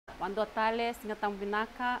Wando tale singa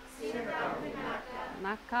binaka.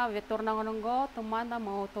 Naka vetorna ngonongo tomanda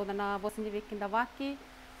mo toda na bosinji kinda vaki.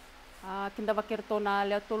 Kinda vakir to na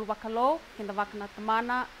leo tolu vakalo, kinda vak na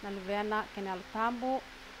temana na levena kena tambu.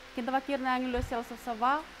 Kinda vakir na ngilo sel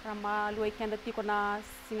sava rama luai kenda tiko na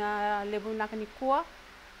singa lebu naka ni kua.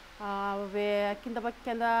 Ve kinda vak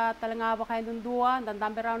kenda talenga vakai dundua dan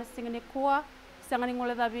dambe rauna singa ni kua. Sanga ni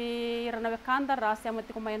ngole dabi rana vekanda rasa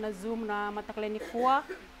amati ko mai na zoom na matakle ni kua.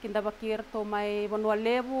 Kinda vakir to mai bonua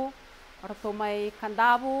lebu or to mai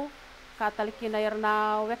kandabu katalikina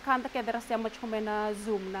irna wekanda ke derasa amati ko mai na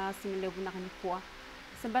zoom na singa lebu na kanikua.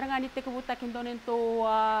 Sembarangan ite kebuta kindonen to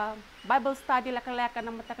Bible study laka-laka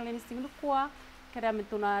na matakle ni singa kua. Kaya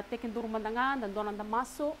mintu na tekin duru mandangan dan donan da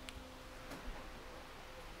masuk.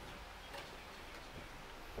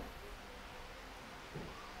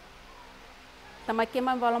 Tama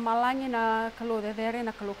kema wala malangi na kalau dedere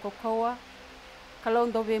na kalau kokoa kalau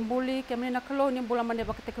ndo bembuli kemni na kalau ni bula mane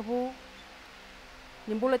bakte kebu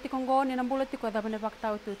ni bula tikongo ni na bula tiko da mane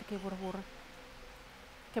bakta tu tike bura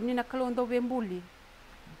kemni na kalau ndo bembuli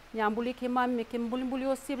nyambuli kema me kembuli buli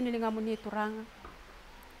osib ni linga muni turanga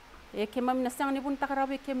e kema na sang ni bun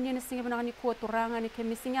takarabe kemni na singa bana ni ko turanga ni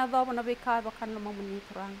kemni singa do bana be ka bakan no muni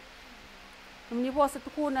turanga ni bosa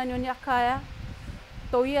tukuna ni akaya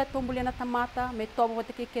toia tombule na tamata me toba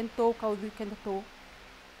wate ke kento kau du kento to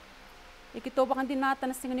e ki toba kan dinata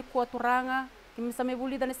na singa ni kuat turanga ki misa me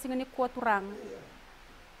buli dan singa ni kuat turanga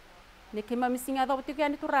ne ki mami singa do wate ke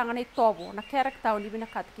ani turanga na tobo na kerek tau ni bina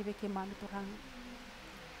kat ki be ke mami turanga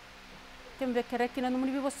kem be kerek na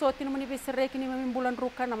muni bibo soti muni be serek ni mami bulan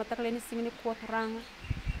ruka na matakle ni singa ni kuat turanga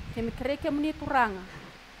kem kerek muni turanga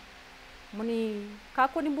muni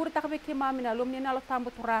kako ni buri takbe ke mami na lom ni na lo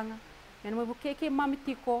tambo turanga men mo buke mami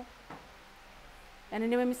tiko ene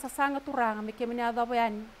ne mi sasanga turanga me kemni ada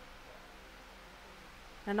bayani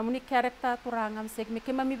na namuni karakta turanga me me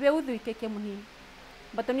kemami beudu ke kemuni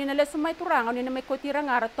batoni na lesu mai turanga ni me kotira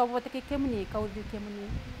ngara tobo te kemni kaudu kemni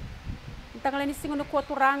intangale ni singono ko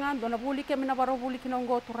turanga dona buli kemni na baro buli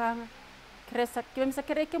kinongo turanga kresa kemmi sa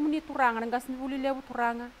kere kemni turanga ngas ni buli lebu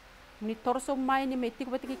turanga ni torso mai ni me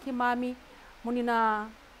tiko batike kemami muni na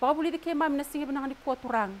buli de kemami na singi bana ni ko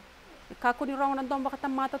turanga kako ni rong nandom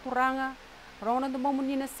bakata mata turanga rong nandom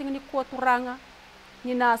muni na sing ni ko turanga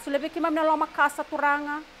ni na sulebe ki mam na loma kasa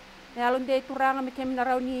turanga ya londe turanga me kem na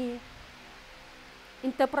raw ni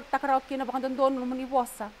interpret takraw ki na bakanda don muni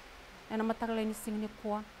bossa ena matakle ni sing ni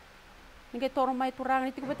ko ni ke toro mai turanga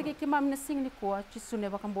ni tikubati ki mam na sing ni ko ci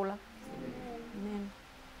sune bakambola amen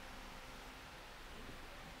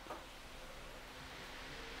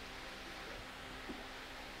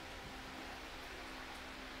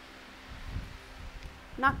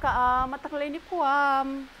naka matakle ni ko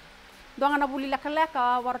doanga na buli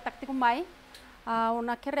laka-laka war takti ko mai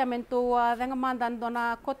una keremento denga mandan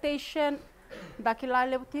dona quotation dakila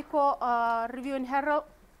lebutiko Review and Herald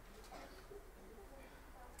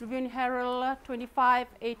 25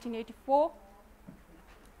 1884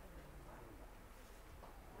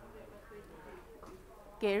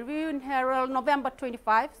 okay, Review and Herald November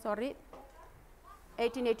 25 sorry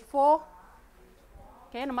 1884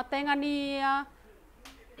 okay na matenga ni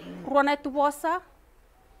Ruana tu bosa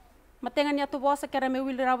matenga ni tu bosa kera me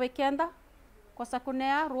wili rawe kenda kosa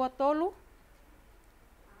kunea rua tolu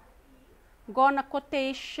gona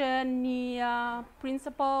quotation ni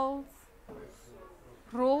principles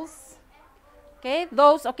rules okay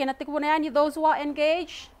those okay na tikubunea ni those who are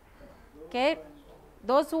engaged okay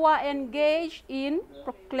those who are engaged in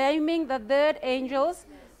proclaiming the third angel's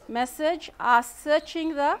message are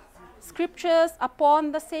searching the scriptures upon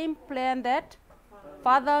the same plan that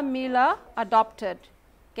Father Miller adopted.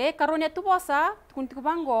 Okay, karonia tu bosa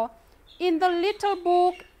kuntubango in the little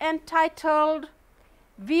book entitled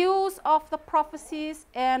Views of the Prophecies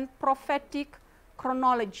and Prophetic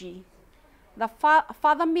Chronology. The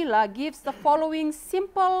Father Miller gives the following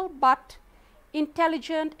simple but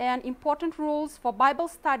intelligent and important rules for Bible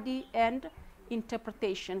study and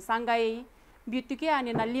interpretation. Sangai beauty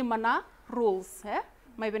ani na lima na rules,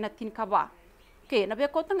 may benatin kaba. Okay, nabe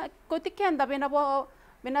kotiken da bena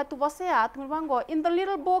tu wasea tumango in the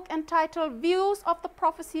little book entitled Views of the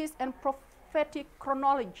Prophecies and Prophetic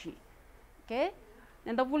Chronology. Okay?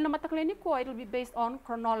 And the vulna matakle ko it will be based on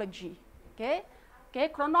chronology. Okay? Okay,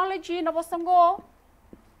 chronology na bosango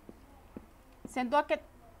sendo ket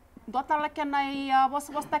dotala kenai bos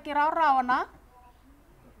takira na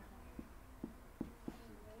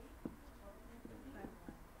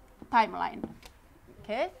timeline.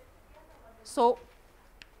 Okay? So,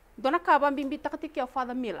 dona kaba bimbita katiki au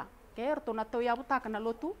Father Miller. Okay, rto na to yabu taka na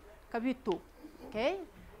lotu kabitu. Okay?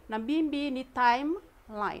 Na bimbi ni time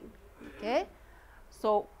line. Okay,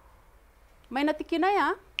 so may natikina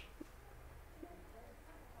ya.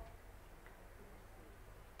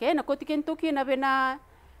 Okay, na kotikin tuki na bena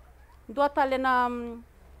dua tale na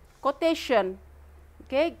quotation.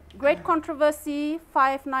 Okay, Great Controversy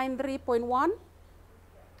 593.1.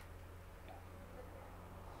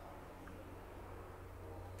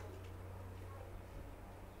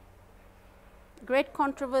 Great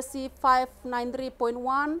Controversy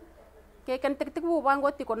 593.1. Okay, kan tiktikbu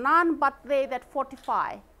bango tiko none but they that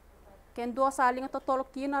fortify. Ken dua saling to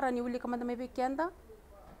tolok kina rani uli kamanda may weekenda.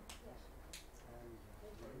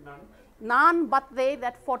 None but they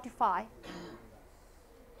that fortify.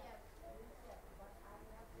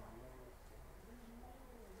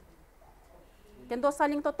 Ken dua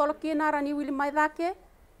saling to tolok kina rani uli may dake.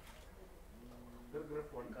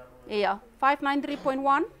 Yeah,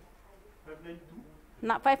 593.1.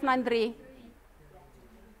 Not 593.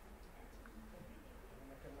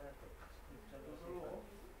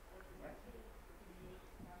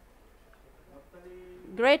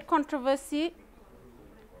 Great Controversy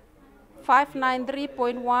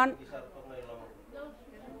 593.1.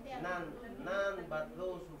 None but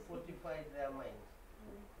those who fortify their minds.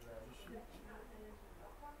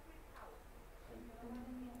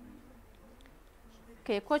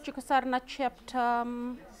 Okay, Coach Kusarna chapter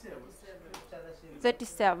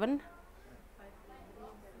 37.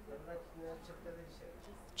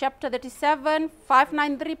 Chapter 37,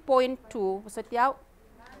 593.2. Was it out?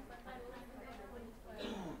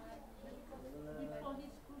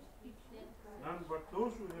 None but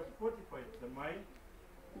those who have fortified the mind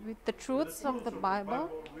With the truths of the Bible.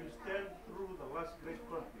 will stand through the last great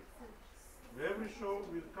conflict. To every soul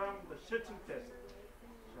will come the searching test.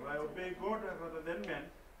 Shall I obey God rather than man?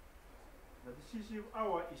 The decisive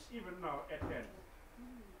hour is even now at hand.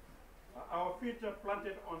 Our feet are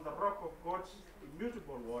planted on the rock of God's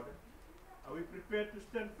immutable word. Are we prepared to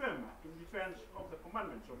stand firm in defense of the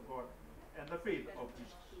commandments of God and the faith of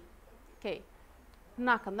Jesus? Okay.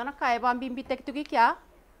 Nakandana kaya bambimbi tektugi kya?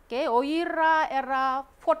 Okay, oira era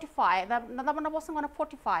 45. Nada mana bosan gonna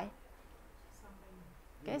 45.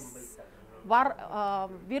 Okay.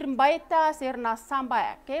 Virmbaita serna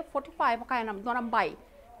samba. Okay, 45 kaya nam dona bai.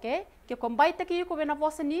 Okay, ke kombaita ki ko bena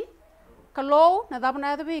bosani. Kalau nada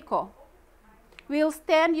mana biko. You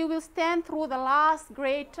will stand through the last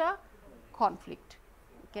great conflict.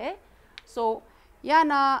 Okay, so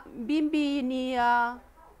yana bimbi ni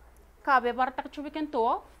kabe bartak chubiken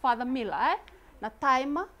to Father Miller na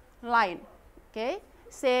timeline. Okay,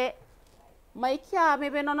 se mai kya me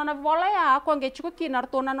be nona vola ya ko nge chuko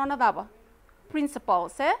kinar to na nona daba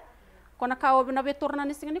principles kona kawo na be torna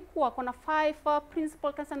ni singani kuwa kona 5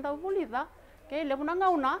 principle kan sanda volida. Okay, lebuna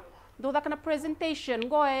ngauna do da kana presentation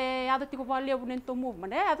go ada tiko valeu nento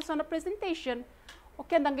movement ada sana presentation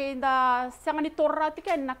okay dange inda sangani torra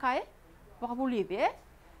tiken nakai baka volide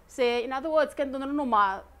se in other words kan dono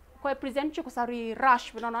numa ko present ko sari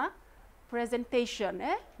rush benona presentation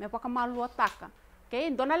me baka malu ataka. Okay,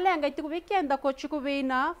 dona lenga itu weekend ko chuko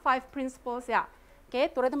na 5 principles ya. Okay,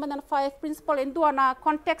 tore de mandan 5 principle endo na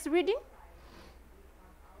context reading.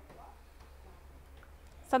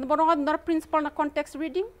 Sand bono na principle na context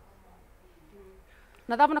reading.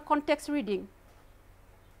 Nadama na context reading.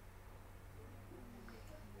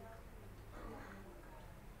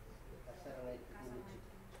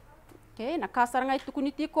 Okay, na kasar ngai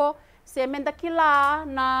tukuniti ko se menda kila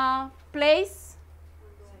na place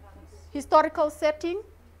historical setting.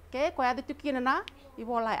 Okay, ko ada tukina na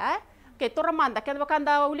ibola okay, tora manda kan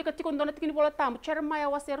bakanda uli ka tikon dona tikini bola tam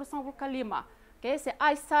Jeremiah wasero sangul kalima. Okay, se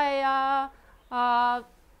Isaiah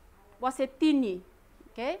wasetini.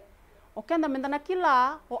 Okay, o kenda menda na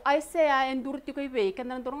kila o Isaiah endurti ko ibe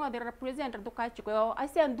kenda ndornga de represent do ka chiko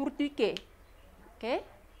Isaiah endurti ke. Okay,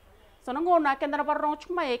 so nangona kenda na barong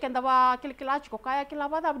chuma kenda ba kilkila chiko kaya kila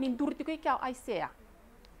ba da ndurti ko ikya Isaiah.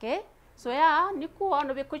 Okay, so ya niku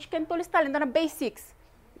ano be coach ken tolis tal na basics.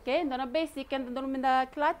 Okay, na basic kenda ndo menda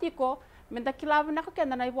kilatiko menda kilav na ko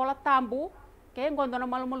kenda na ibola tambu. Okay, ngondo na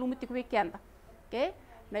malumiti ko kenda. Okay,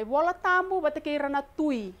 na ibola tambu bata ke rana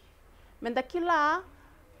tui. Menda kila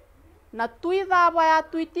na tui da ba ya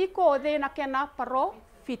tui tiko de na kena paro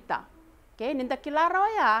fita. Okay, ninda kila rawa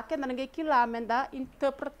ya kenda nge kila menda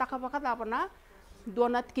interpret takabaka da na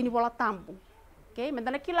dona tikini bola tambu. Okay,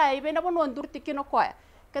 menda na kila ibe na bono ndur tikino koya.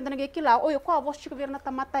 Kenda nge kila oyo ko avos chiko verna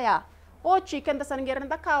tamata ya. Ochi kenda sangerna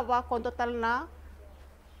da kawa kondo tal na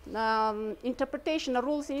interpretation,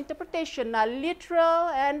 rules in interpretation na literal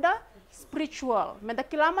and spiritual. Menda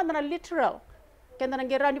kila man na literal. Kenda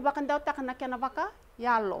nge rani bakan daw takana kena baka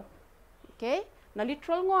yalo. Okay, na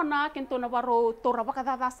literal ngona kento na baro tora baka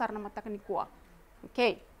dasar na matakani kuwa.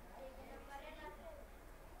 Okay.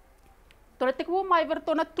 Tora te kua mai vera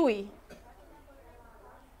tona tui.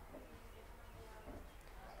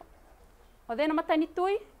 O de na matai ni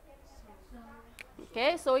tui?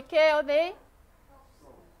 Okay, so I ke o de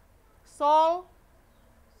Saul,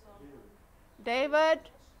 David,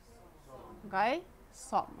 okay,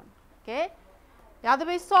 Solomon. Okay. Ya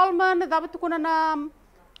de Solomon da betu kuna na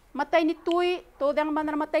matai ni tui, to dang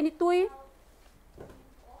mana na matai ni tui.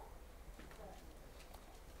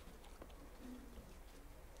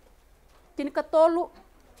 Tini katolu.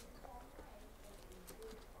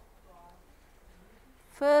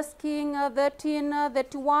 1 King 13,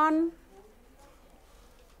 31.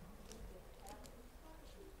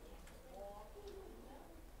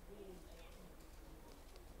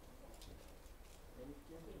 And it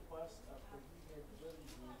came to pass after he had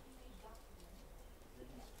buried him, that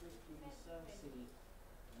he spake to his son, saying,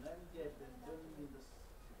 None dead and buried in the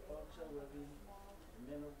sepulchre wherein the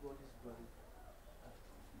man of God is buried.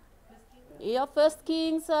 Yeah, 1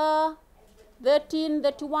 Kings 13,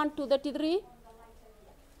 31 to 33.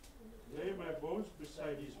 Lay my bones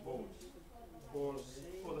beside his bones. For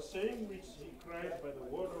the saying which he cried by the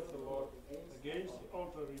word of the Lord against the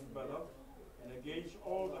altar in Bethel, and against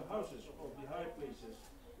all the houses of the high places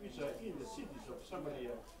which are in the cities of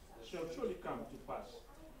Samaria, shall surely come to pass.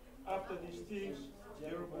 After these things,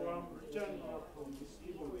 Jeroboam returned not from his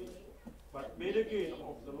evil ways, but made again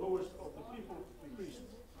of the lowest of the people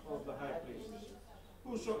priests of the high places.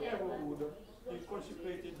 Whosoever would, he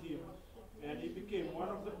consecrated him, and he became one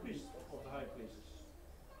of the priests of the high places.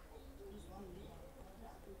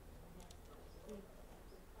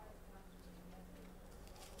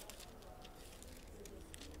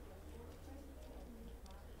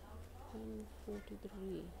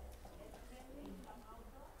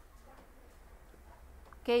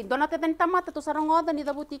 Okay, dona te tani tamata to sarangoda ni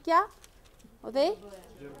da butikia. Ode?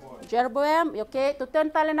 Jeroboam. Okay, to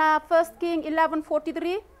turn tale na 1 King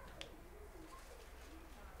 11:43.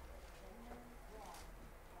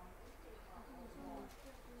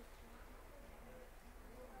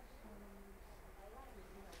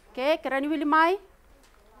 Okay, kerani wili mai.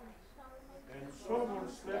 And Solomon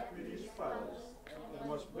slept with his fathers, and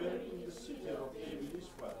was buried in the city of David his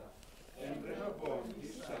father, and Rehoboam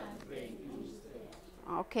his son reigned in his stead.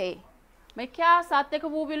 Okay. Mai kia sa te ka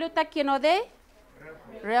bubilu takino de?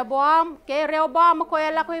 Rehoboam, ke Rehoboam ko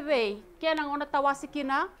ela ko vei. Ke nang ona tawasi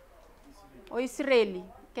kina o Israeli.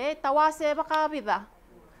 Okay, tawase baka vida.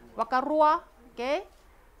 Baka rua, okay?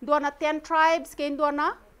 Dua na 10 tribes, ke dua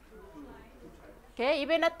na? Okay,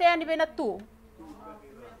 ibe na 10, ibe na 2.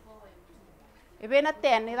 Ibe na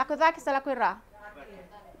 10, lako daki sa lako ira.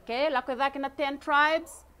 Okay, lako daki na 10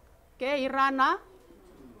 tribes. Okay, ira na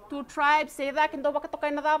 2 tribes, say daki ndo baka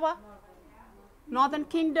tokay na daba. Northern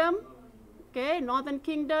Kingdom. Okay, Northern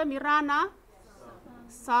Kingdom, ira na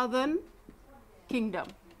Southern Kingdom.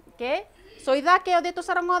 Okay? So idake o dito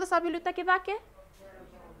sarangoda sa biluta kidake?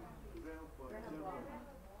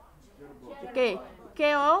 Okay,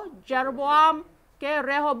 keo Jeroboam, ke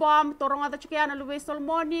Rehoboam torongoda chikiana luwe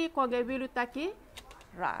Solomoni ko ge biluta ki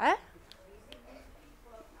ra.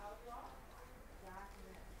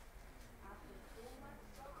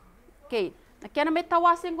 Okay, nakena me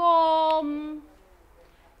tawasin go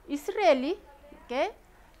Israeli, okay?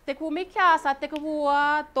 Te ku me kia sa te ku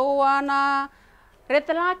toa na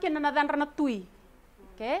retela ke na dan rana tui.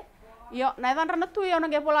 Okay? Yo na dan rana tui ona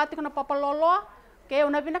ge polati kuna papalolo, okay?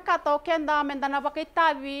 Una vina kata o kenda mendana bakai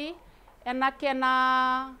tavi ena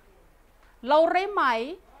kena laure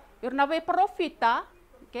mai irna ve profita,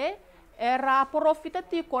 okay? Era profita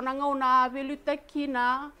tiko na ngauna veluta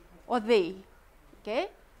kina o dei.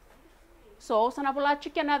 Okay? So sana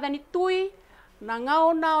polati kena dani tui na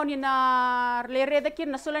ngauna oni na lere daki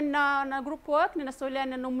na solen na group work ni na solen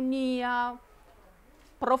na nomni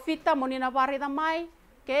profita moni na vari da mai,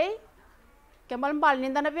 okay? Kemal ni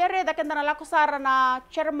na vere da kenda na lakosara na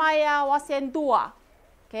Jeremiah wasendua,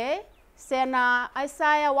 okay? Sena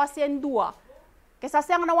Isaiah wasendua. Ke sa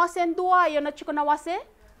siang na wasendua yo na chiko na wase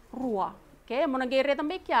rua, okay? Mona gere da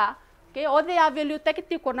mekia, okay? Ode a value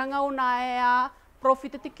tekiti ko na ngauna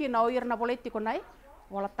profita tiki na o irna boleti ko nai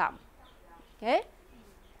wala tam. Okay?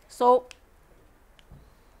 So,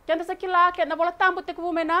 kento sa kila kena bola tambo te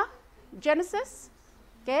kumena Genesis.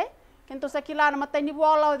 Okay? Kento sa kila na matay ni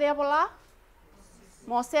bola o de bola.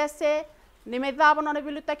 Moses ni me daba no na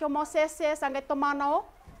biluta ke Moses sangay tomana o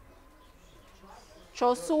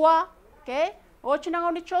Joshua. Okay? O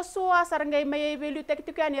chinangaw ni Joshua sarangay may biluta ke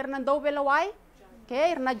tukian irna daw belawai.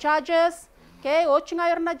 Okay? Irna Judges. Okay? O chinga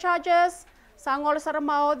irna Judges sangol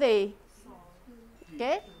saramao de.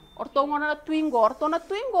 Okay? Orto na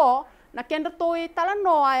twingo na kenda toi tala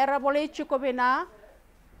noa era boleh cukup bena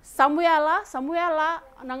Samuela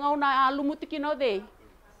na ngau na lumuti kino dei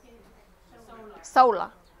Saula.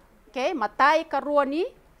 Okay, matai karua ni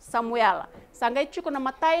Samuela. Sangai cukup na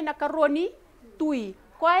matai na karua ni Tui.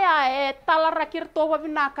 Koia e tala rakir towa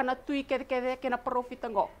binaka na Tui ke na profita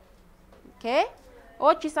ngo. Okay?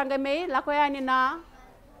 Ochi sangai mei la koia ni na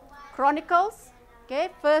Chronicles. Okay,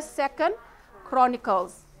 first, second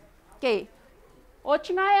Chronicles. Okay.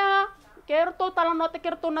 Ochi ngaya kerto tala nota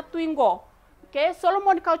kerto na Tui ngo. Okay,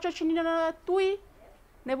 Solomon kau chochi ni na Tui.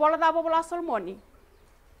 Ne bola da bola Solomoni.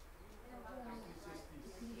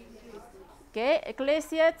 Okay,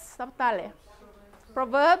 Ecclesiastes, saptale.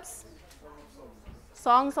 Proverbs,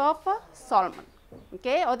 Songs of Solomon.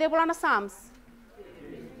 Okay, o de bola na Psalms.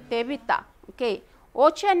 Tevita. Okay.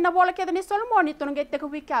 Oche na bola ke ni Solomon itu ngai te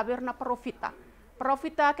ku kabir na profita.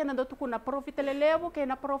 Profita ke na do tuku na profita lelevo ke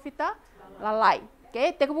na profita lalai.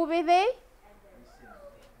 Okay, te ku bebe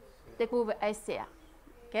te ku be Isaiah.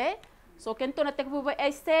 Okay? So kento na te ku be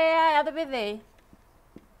Isaiah ya de bebe.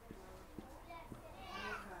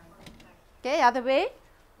 Okay, ada be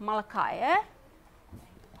Malachi,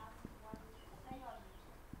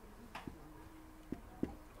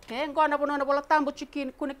 Okay, engkau na puno na bola tambo chikin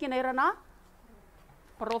kuna kina irana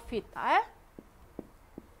profita,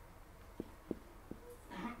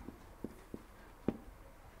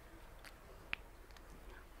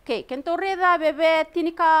 Okay, kento reda bebe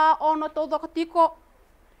tinika ono todo katiko.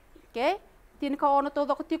 Okay, tinika ono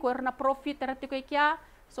todo katiko irana profita ratiko ikia.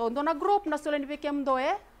 So ndona group na soleni bekem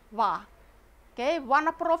doe va. Okay,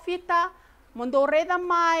 wana profita mondo reda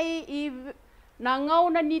mai I na ngau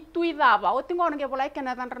na ni Tui dava. O tingo na bolai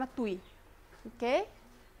kena tan na Tui. Okay?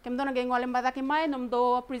 Kem dona ge ngole mbadaki mai nom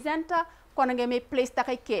do presenter ko na ge me place ta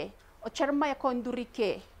ke. O cherma ya konduri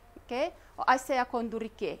ke. Okay? O ase ya konduri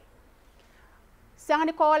ke. Siang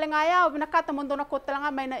ni ko ole ngaya o bina kata mondo na kota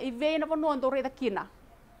nga mai na ive na pono ndo reda kina.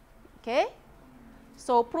 Okay?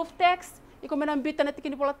 So proof text iko mena mbita na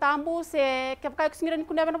tikini bola tambu se ke ka kusingira ni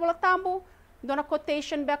kuneba na bola tambu. Dona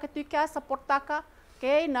quotation back tu ka supportaka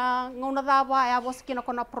okay na ngona dava ya vos kina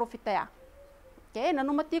kona profita ya okay na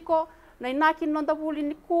numatiko na inaki nonda buli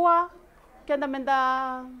ni kua kenda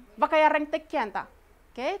menda bakaya reng tekenta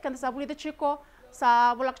okay kenda sa buli de chiko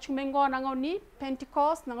sa bulak chumengo na ngoni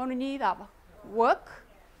Pentecost na ngoni ni dava work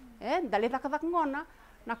dali taka ngona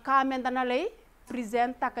na ka menda na lei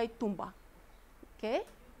presenta kai tumba okay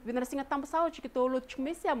vinda singa tamba sao chikito lo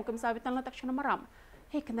chumesia mo kam sabi tan la takshona marama.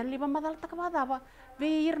 Hey, kena liba madal takabadaba.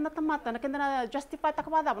 Veir na tamata na kena justify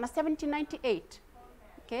takabadaba na 1798.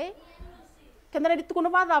 Okay? Kena di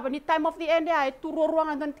tukuna badaba ni time of the end ay turo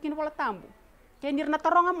ruangan don tikin wala tambu. Okay, nir na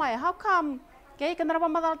taronga mai. How come? Okay, kena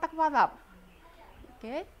ba madal takabadaba.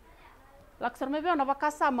 Okay? Laksar mebe na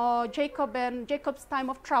bakasa mo Jacob's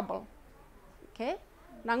time of trouble. Okay?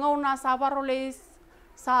 Nangau na sa baroles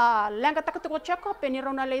sa lenga takatuko Jacob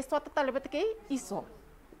peniro na le sota talebetke iso.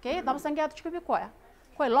 Okay? Daba sangya tu chikubi koya.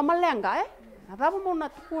 Koi lama lenga Adaba mo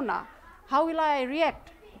na tukuna. How will I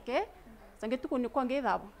react? Okay? Sange tukuni ko nge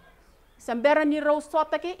daba. Sambera ni ro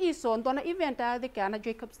sota ke iso ndona event de kana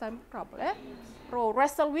Jacob's time trouble Ro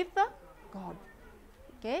wrestle with the God.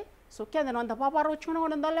 Okay? So kenda nonda baba ro chuna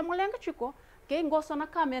ngonda le mo lenga chiko. Okay, ngoso na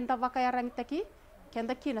kame nda vakaya rang taki.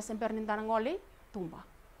 Kenda kina sambera ni ndana ngoli tumba.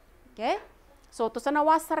 Okay? So to sana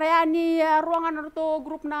wasreani ruangan to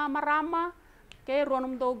grup na marama. Okay,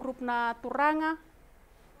 ruangan do grup na turanga.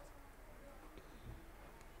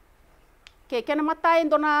 Okay, kena matai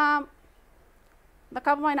dona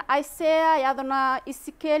nakaba mai na Isaiah ya dona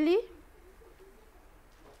Isikeli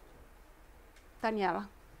Daniela.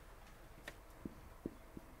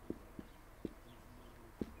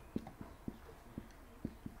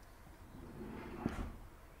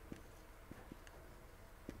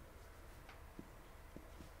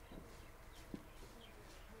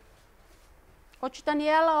 Ochi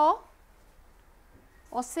Daniela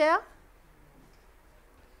Osea.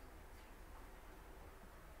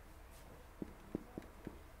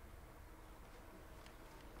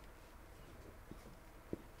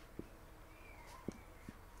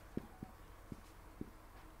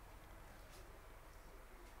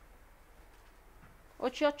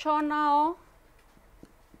 Ochiochona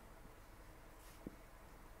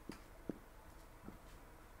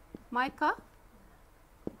Micah.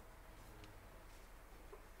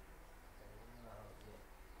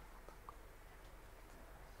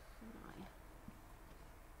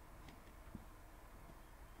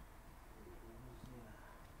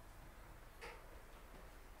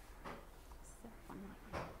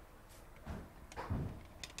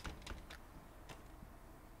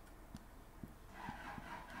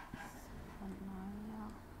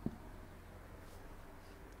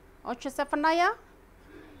 Ocho Zephaniah.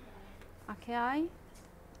 Okay, ai.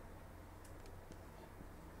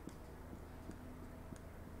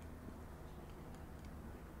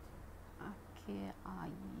 Okay,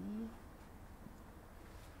 ai.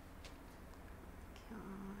 Okay,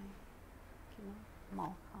 ai. Okay,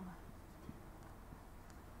 mau.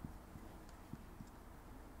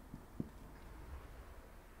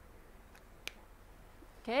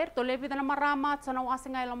 Okay, to levi dana marama tsana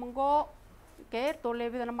wasinga ila mango. Okay, to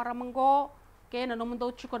levi dana maramango. Okay, na nomundo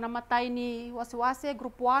chuko na matai ni wasi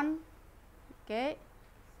group 1. Okay.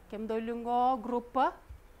 Kemdo ilungo group 2.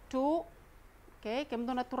 Okay,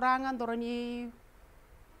 kemdo na turangan dorani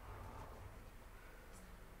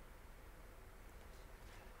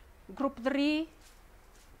group 3.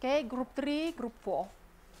 Okay, group 3, group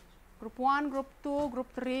 4. Group 1, group 2, group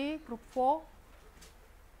 3, group 4.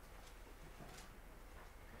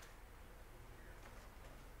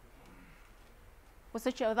 Você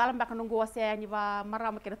tinha dalam baka nunggu saya ni ba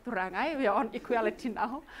marama kena turang ai we on equality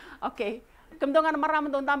now. Okay. Kemdongan marama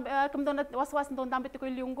don tam kemdon was don tam ko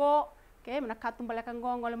liungo. Okay, mana katum balakan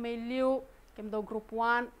ngol me liu. Kemdo group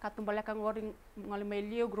 1 katum balakan ngol me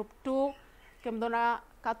liu group 2. Kemdona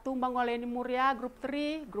katum bangol ni muria group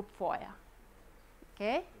 3, group 4 ya.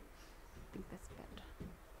 Okay? I think that's better.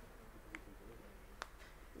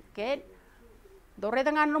 Okay. Do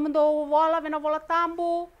reda ngano mendo wala vena wala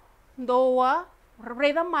tambu. Doa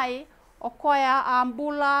reda mai o koia a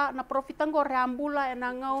ambula na profitangore ambula e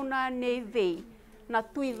na ngauna neve na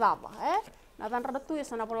tui dava, na dan rada tui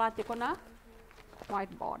sana volati kona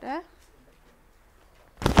whiteboard,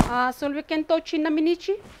 so we can touch in a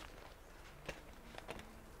minichi.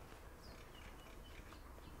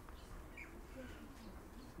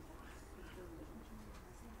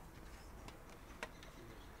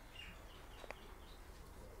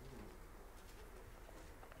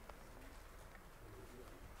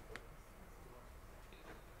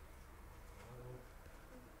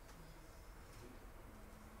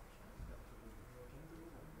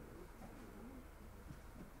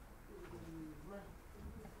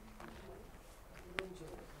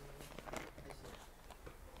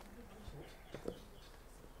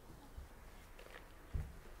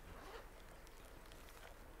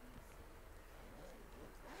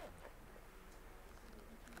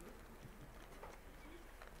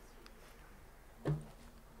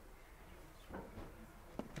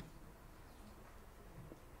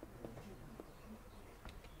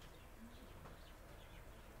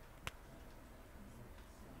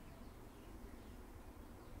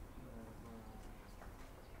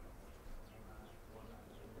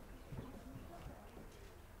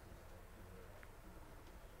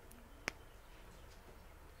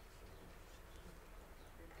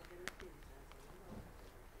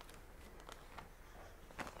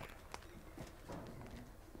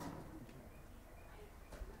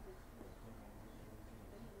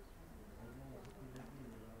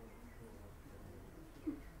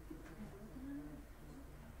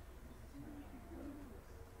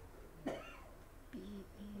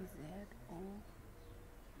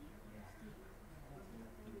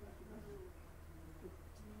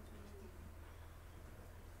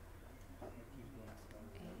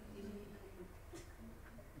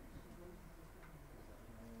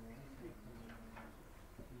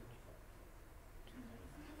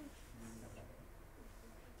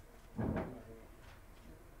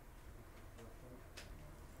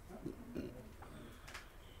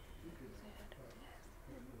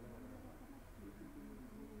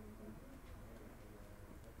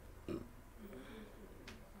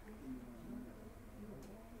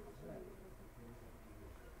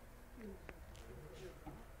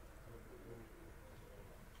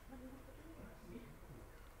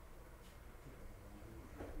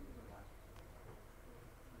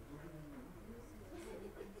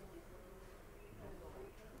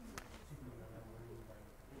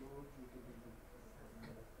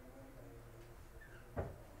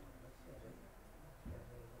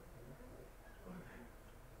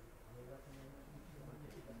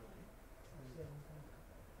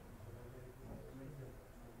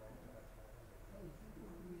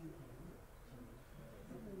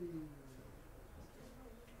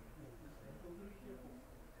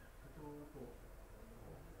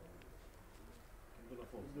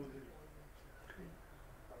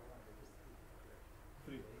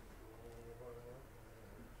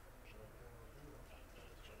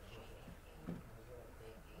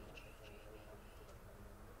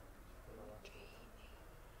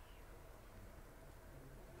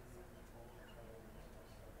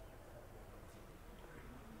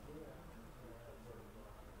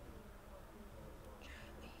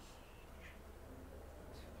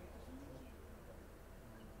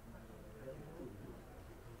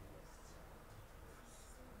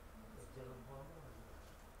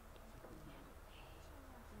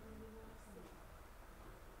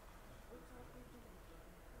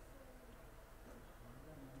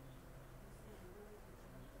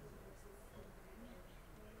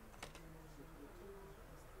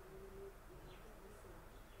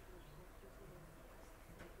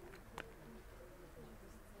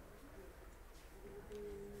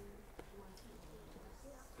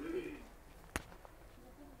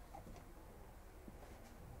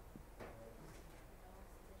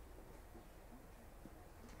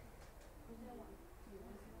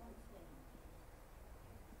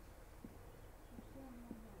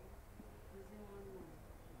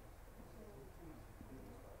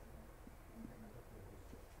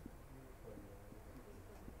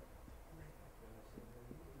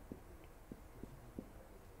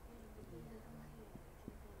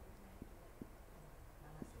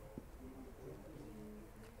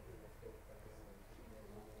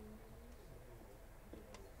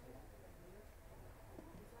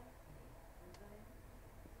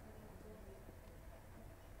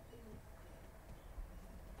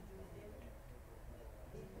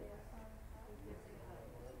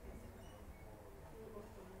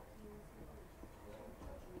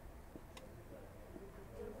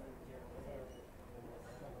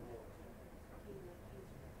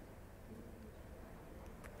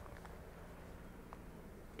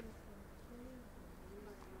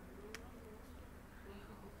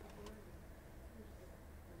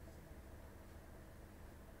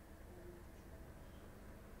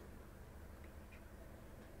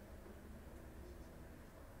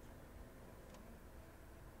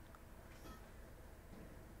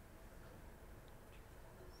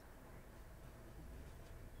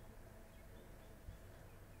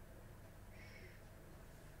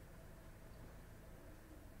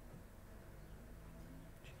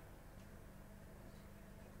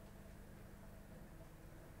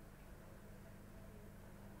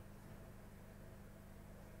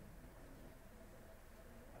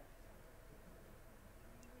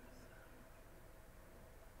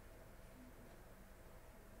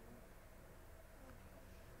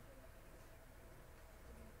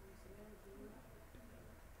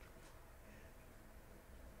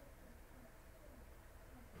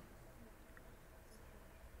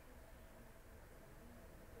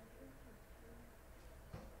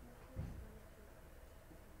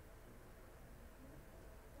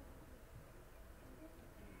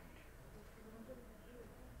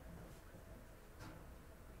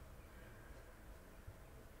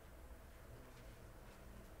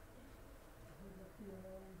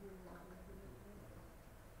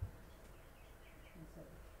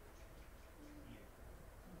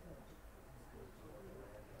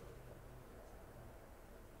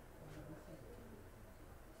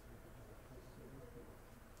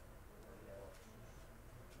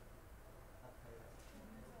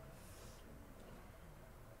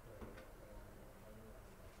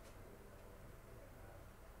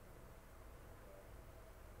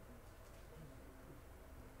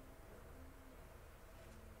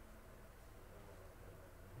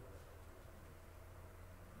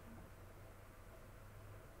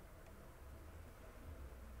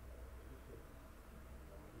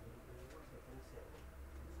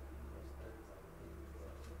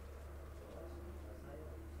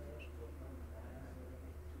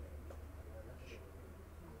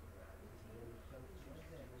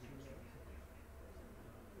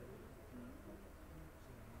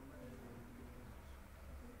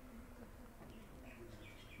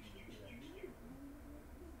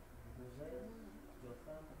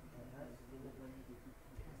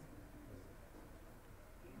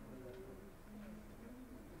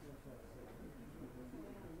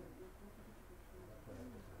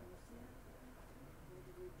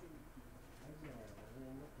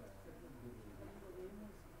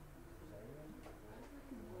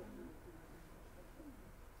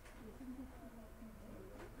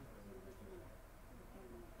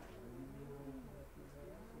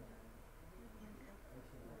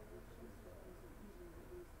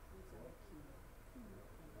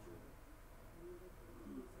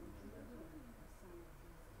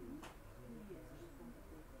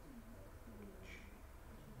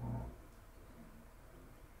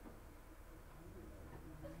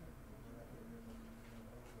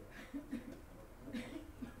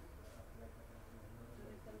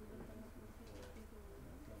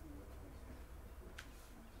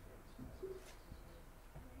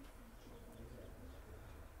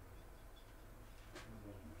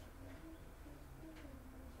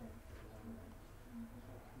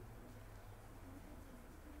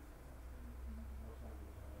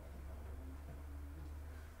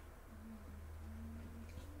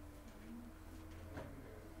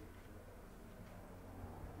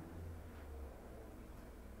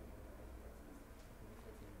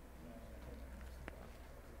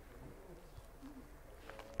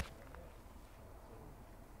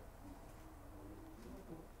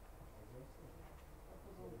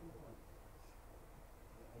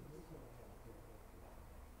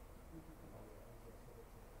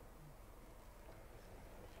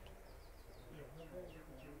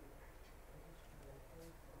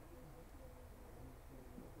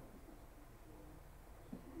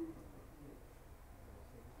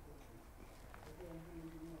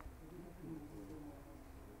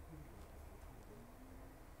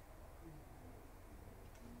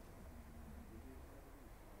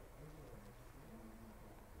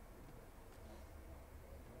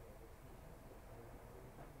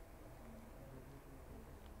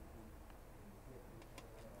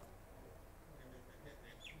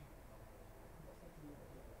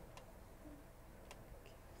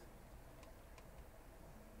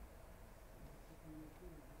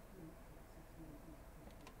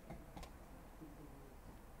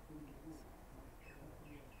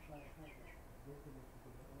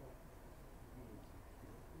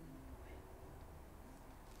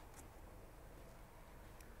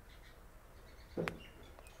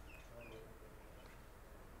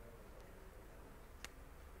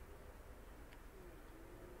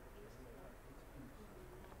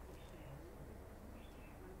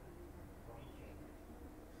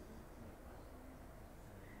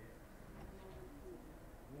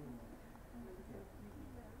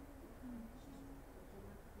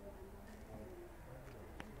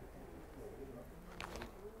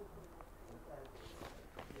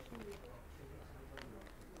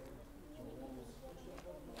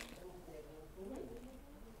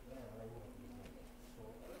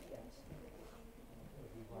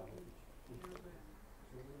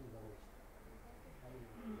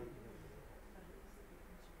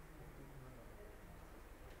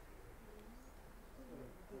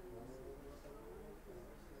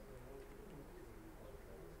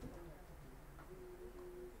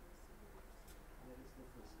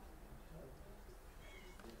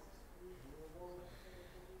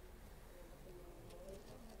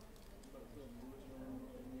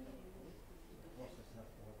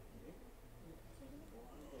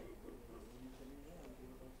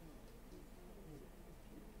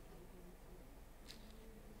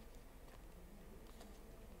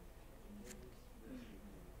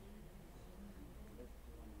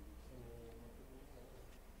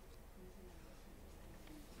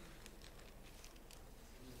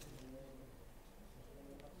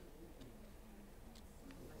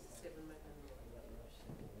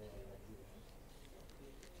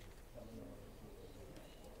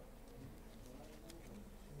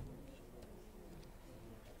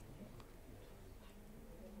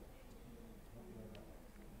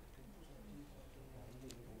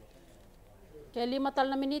 Kaya 5 tal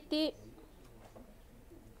na miniti.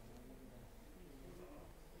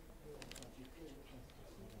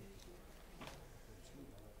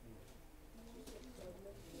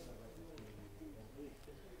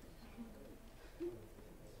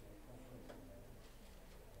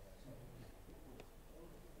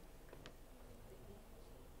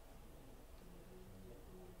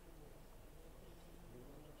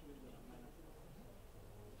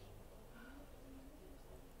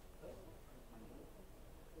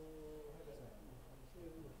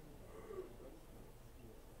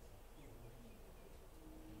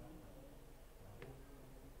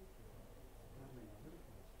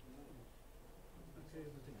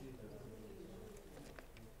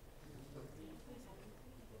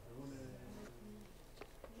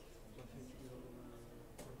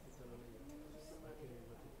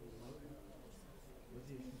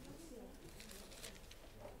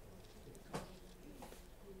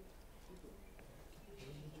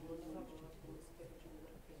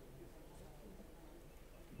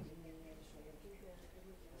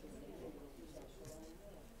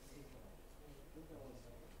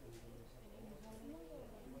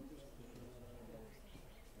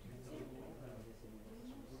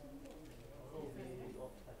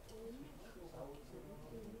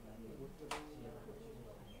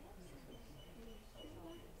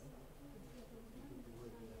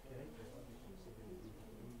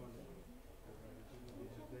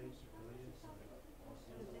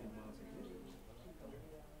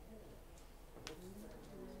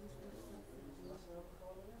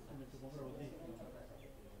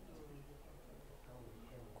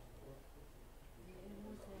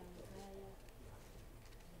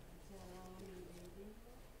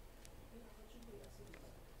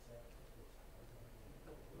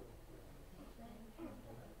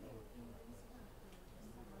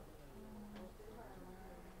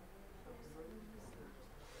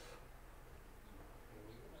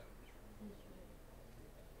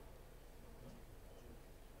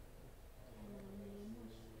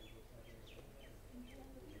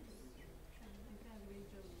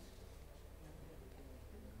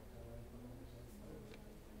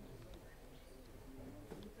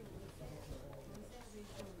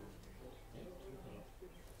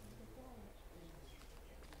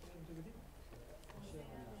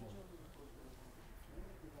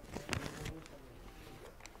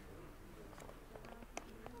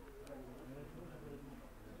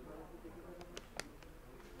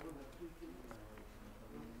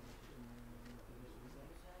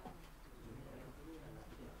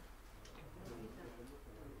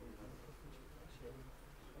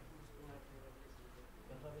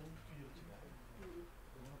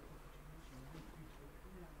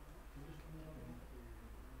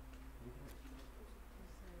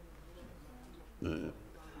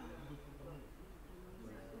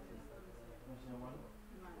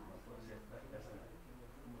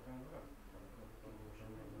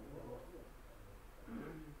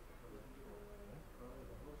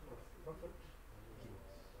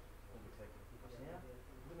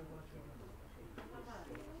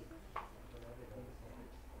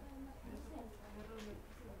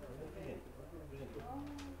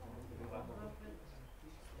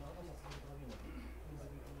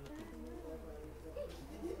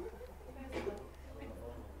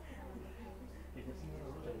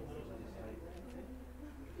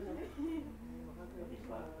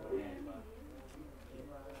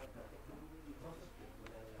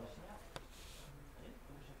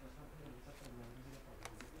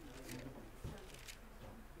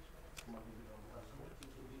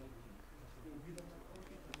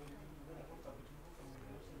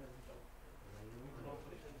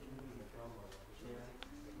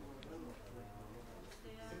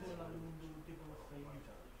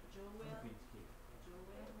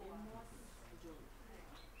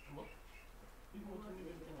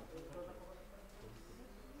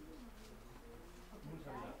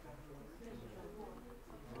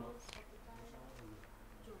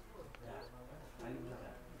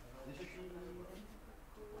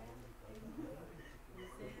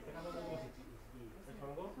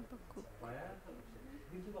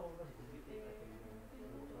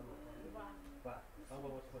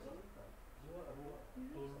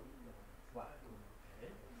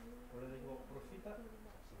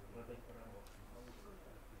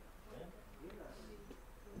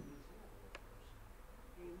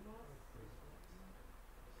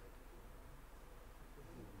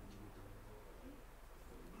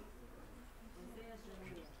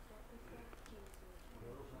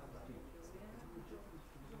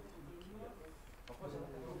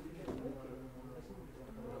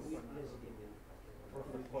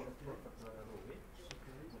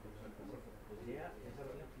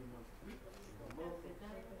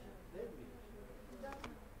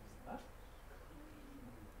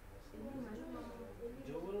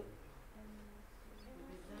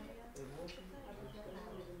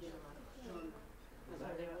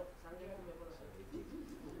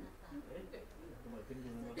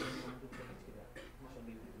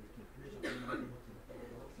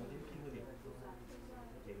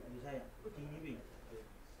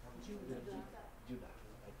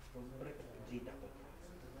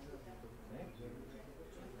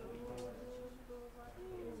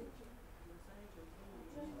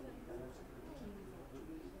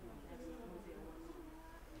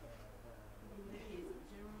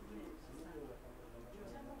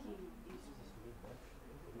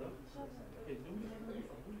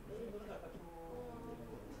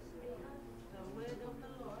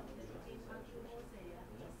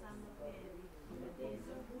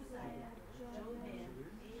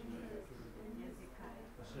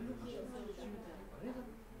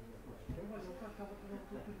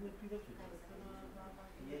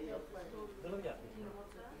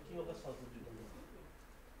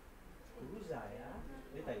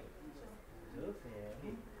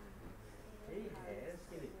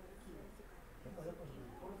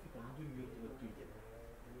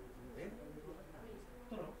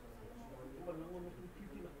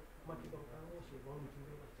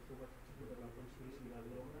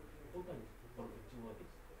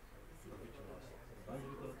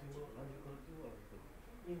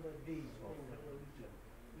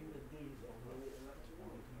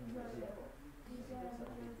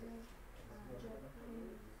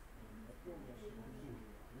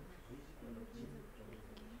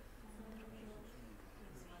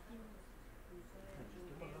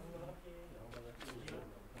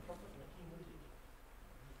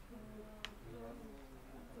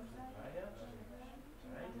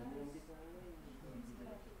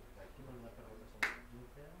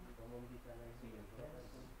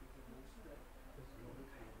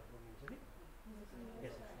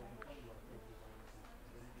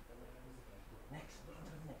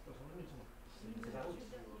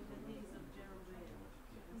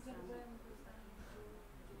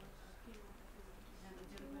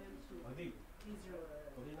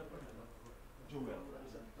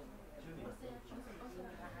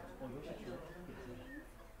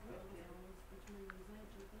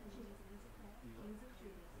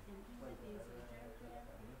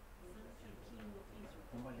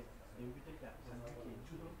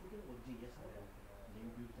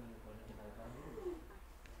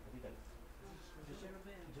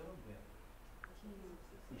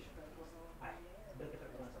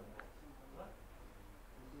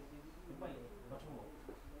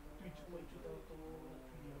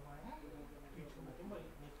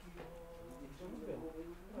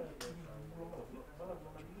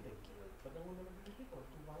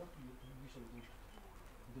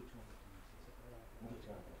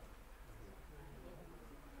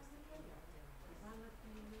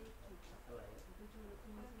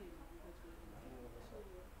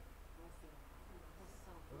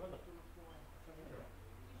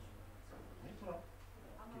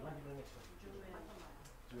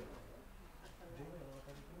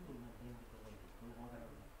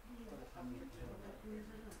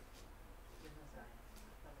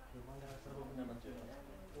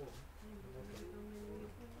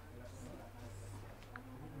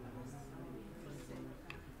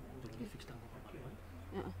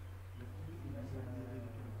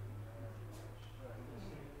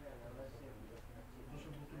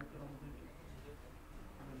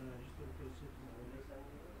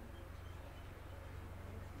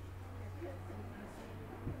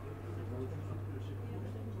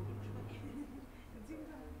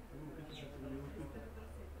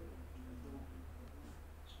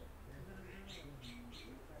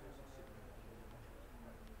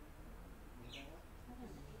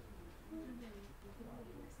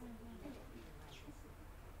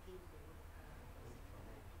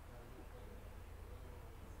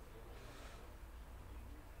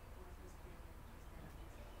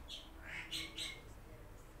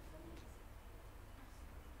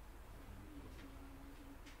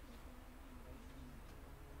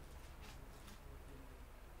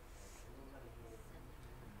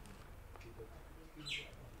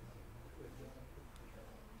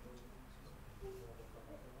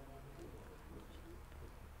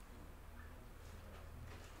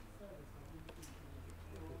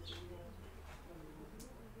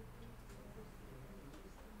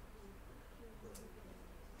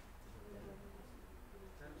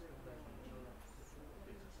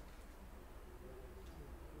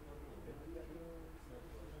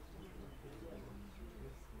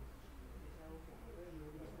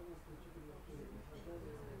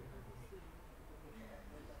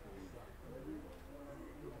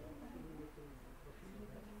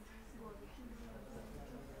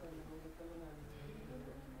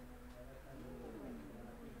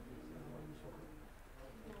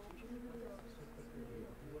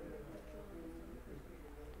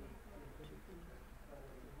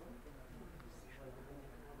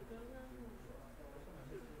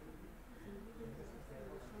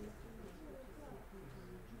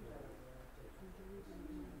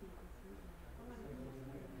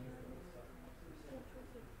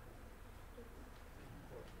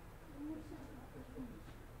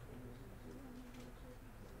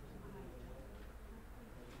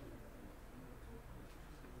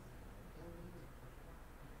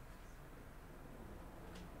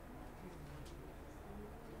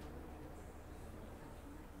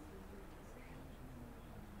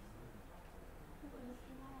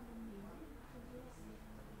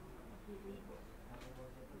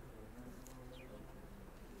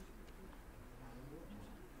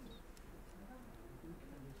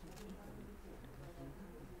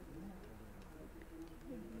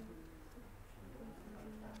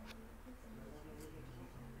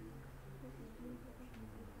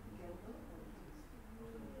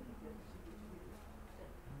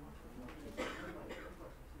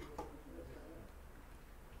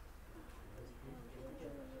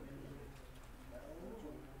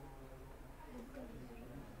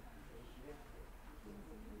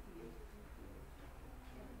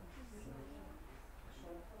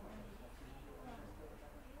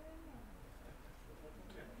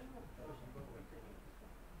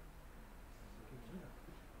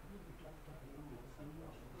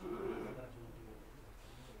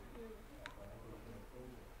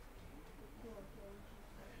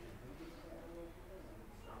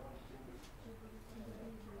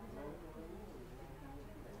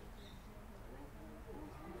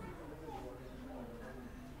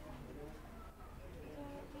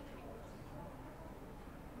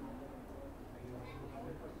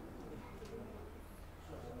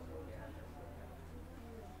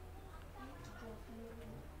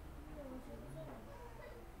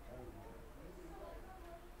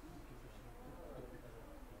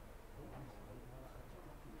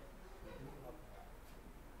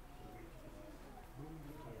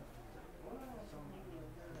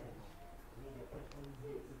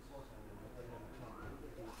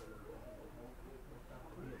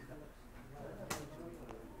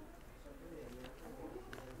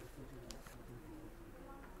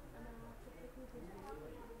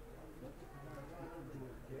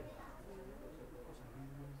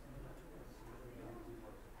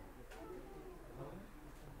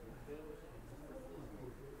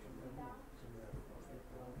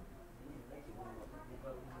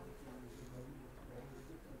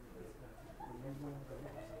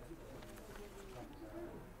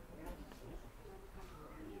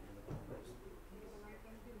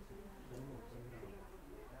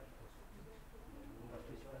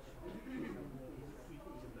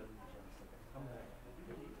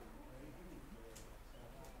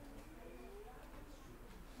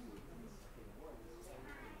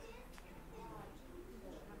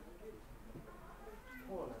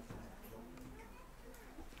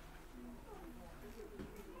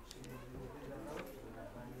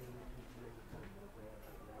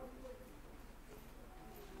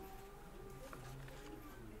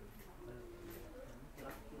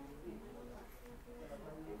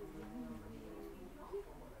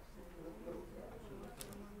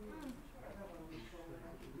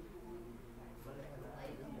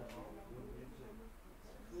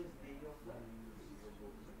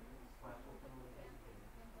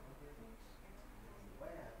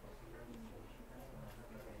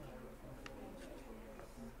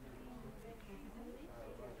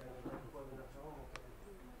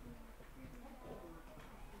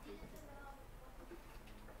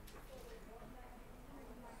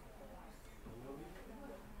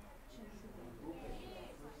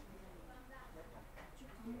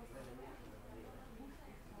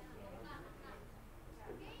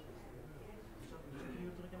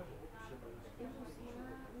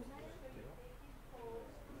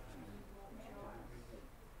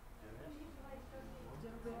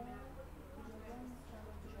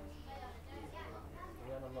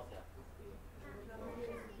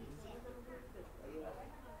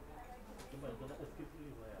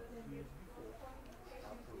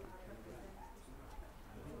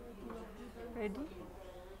 Ready?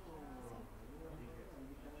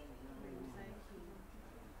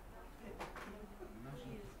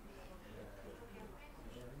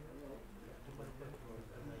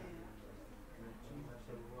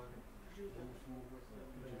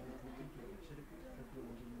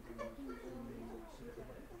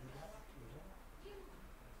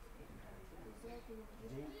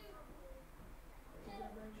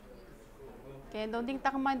 Okay, don't think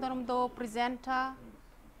tak main num do presenter.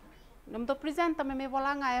 Num do presenter me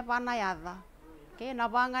volanga e vanayada. Okay, na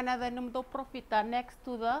vanga na num do profita next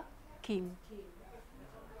to the king.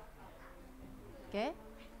 Okay?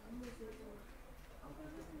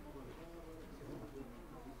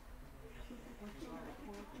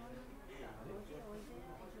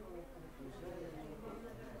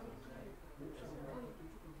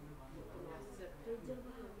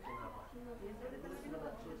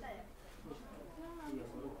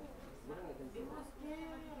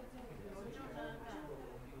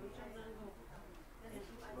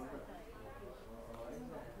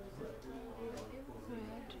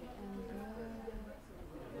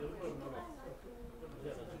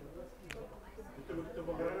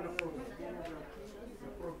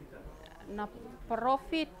 Na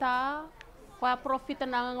profita, pa profita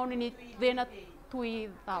na ngoni ni vena tui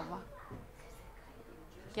tava.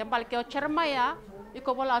 Kia bal ke o charmaya,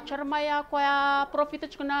 iko bola charmaya ko ya profita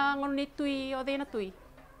chuna ngoni tui o vena tui.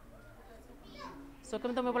 So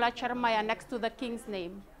come to me bola charmaya next to the king's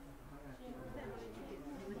name.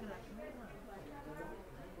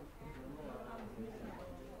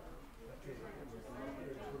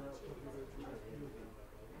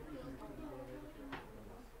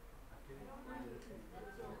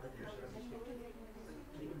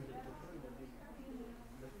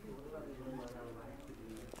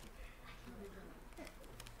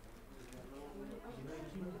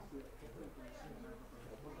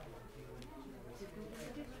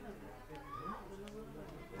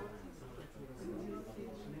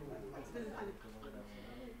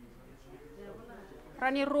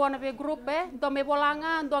 Rani ruana be group do me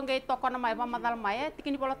bolanga do ngai toko na mai pamadal mai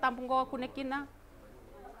tikini bola tampung go kunekina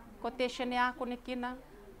quotation ya kunekina.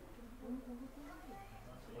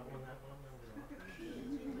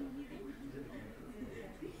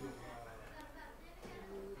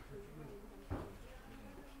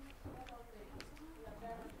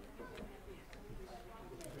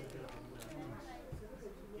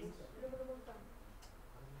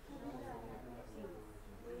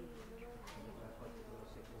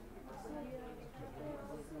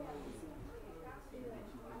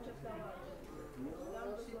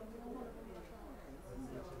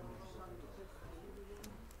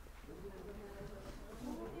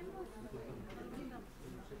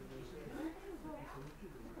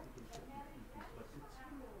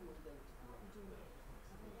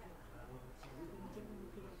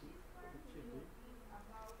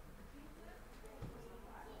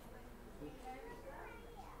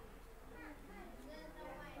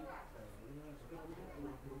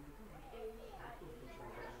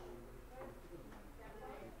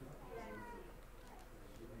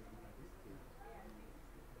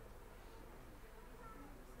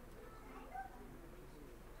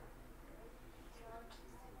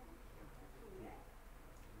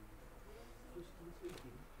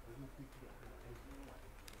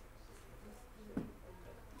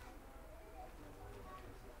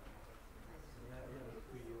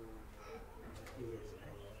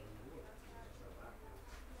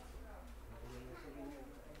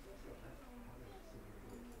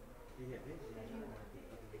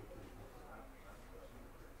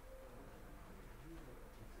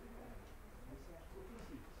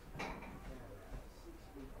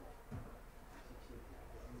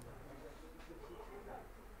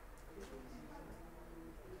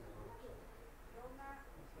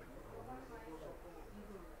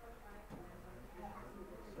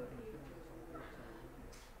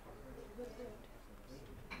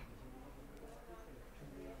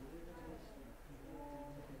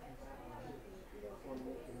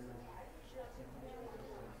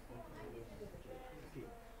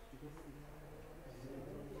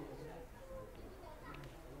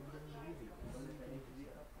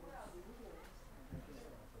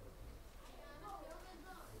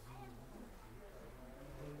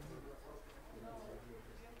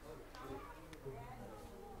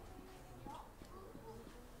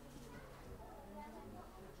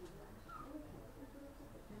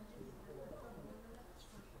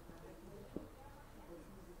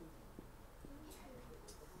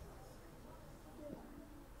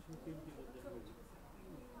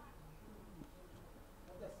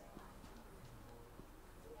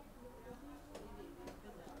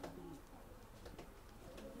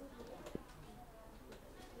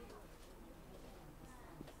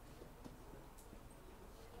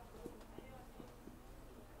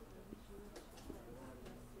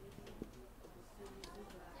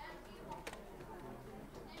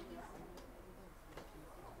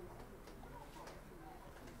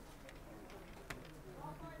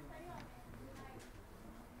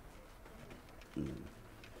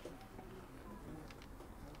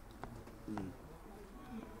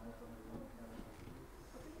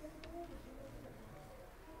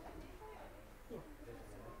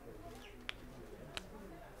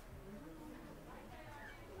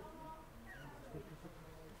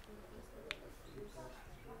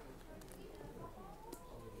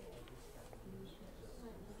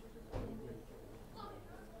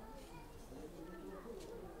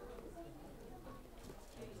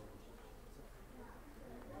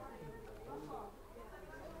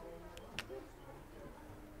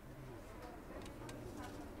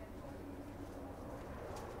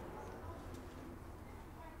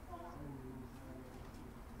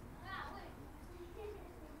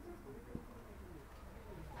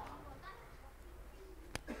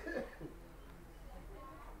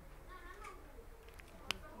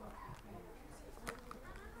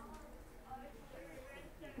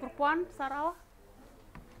 Group 1, Sarah.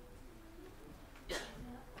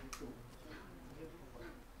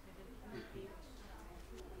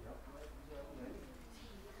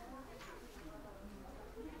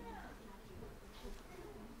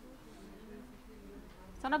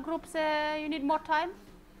 Sana group say you need more time?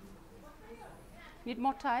 Need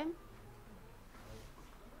more time?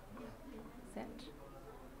 Set.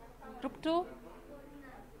 Group 2?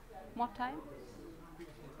 More time?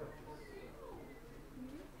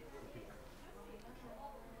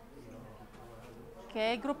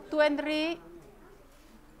 Okay, group 2 and 3.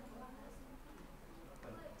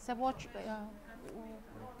 So watch. We need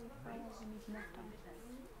more time.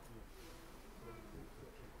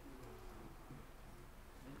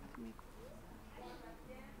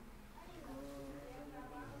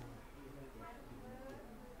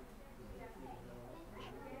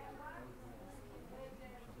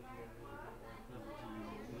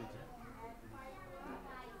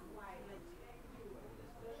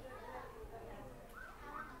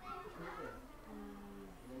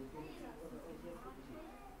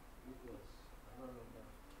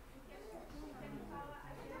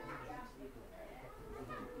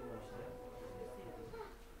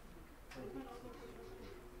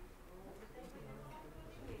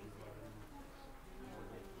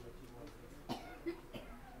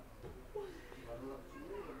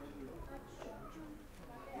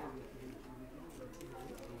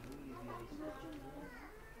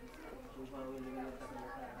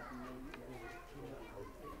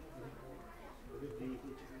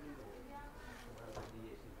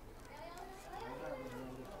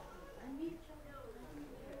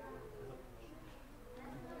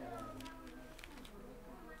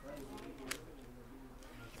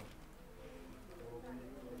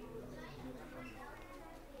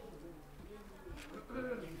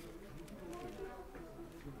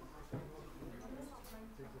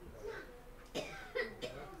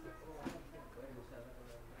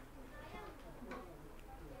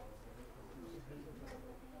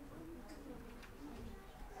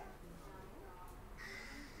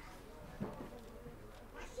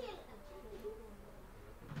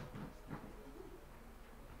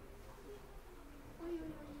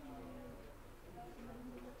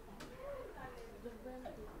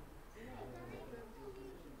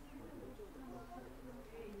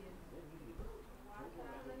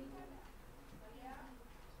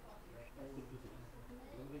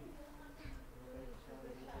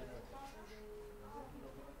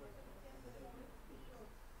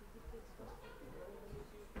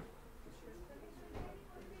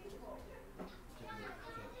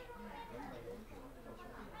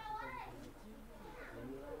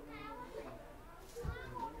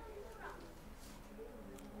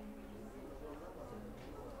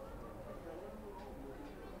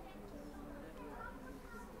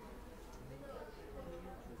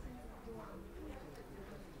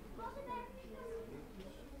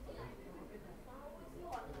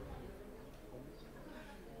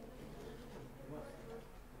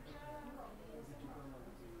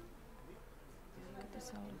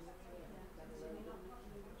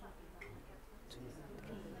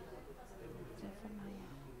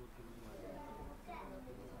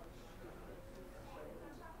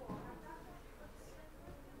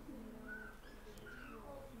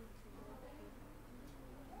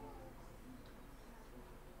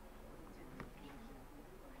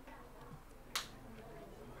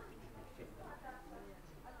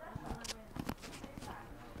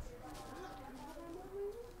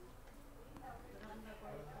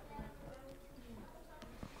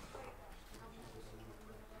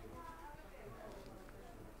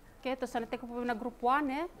 Okay, terus nanti aku punya group 1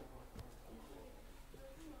 ya.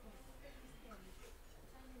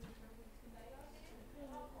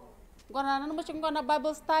 Gua mesti gonna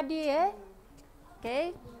Bible study ya.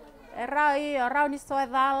 Okay? Rau ni soe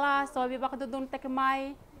dala, soe bibaka dudun teke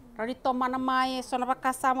mai, rau ni to mana mai, so na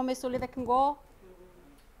bakasa mo me suli teke ngo.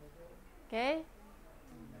 Okay?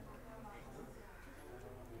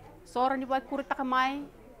 So rau ni buai kuri teke mai.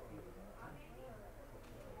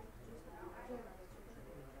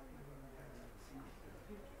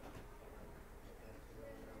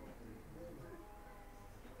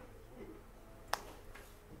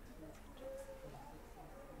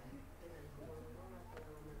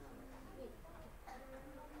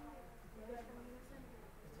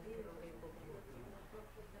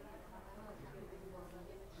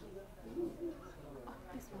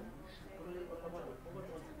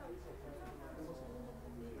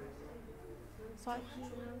 Sorry.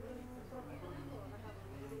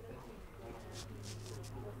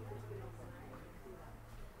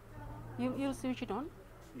 You'll switch it on?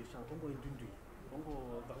 Yes, I'm going to do. I'm going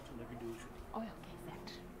to back to the video shoot. Oh, okay, set.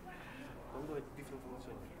 I'm going to different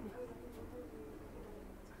function.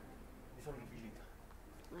 This one will be later.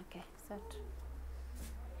 Okay, set.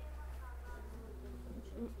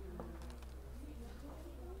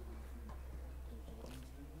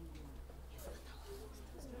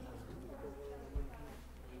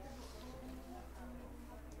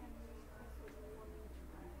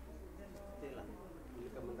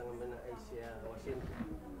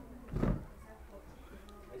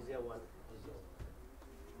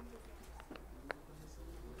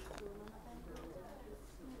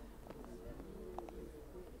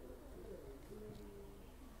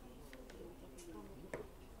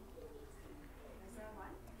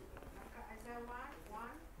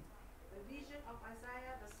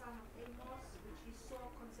 Isaiah the son of Amos, which he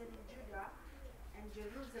saw concerning Judah and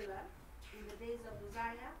Jerusalem in the days of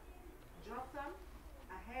Uzziah, Jotham,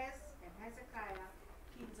 Ahaz, and Hezekiah,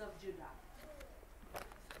 kings of Judah.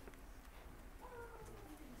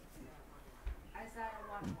 Isaiah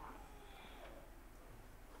 1:1.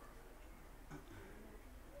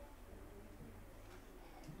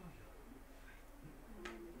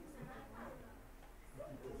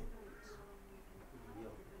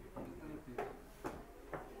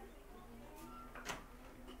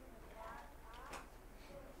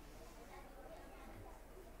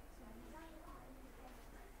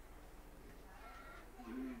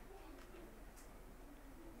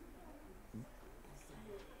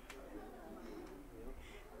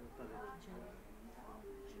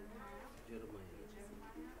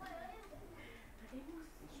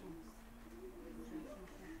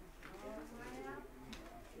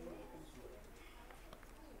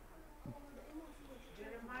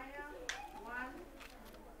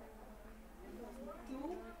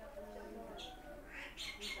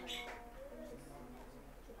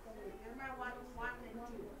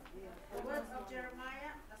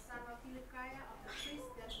 Jeremiah, the son of Hilkiah of the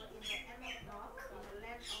priests that were in the Enoch north, in the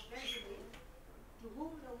land of Benjamin, to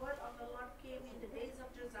whom the word of the Lord came in the days of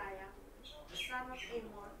Josiah, the son of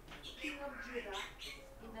Ammon, king of Judah,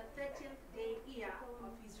 in the 30th year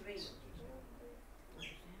of his reign.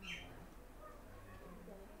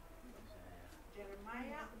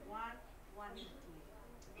 Jeremiah 1:1-2.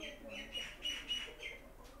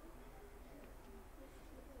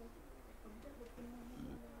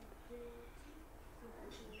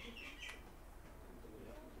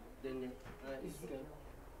 Then Ezekiel. Ezekiel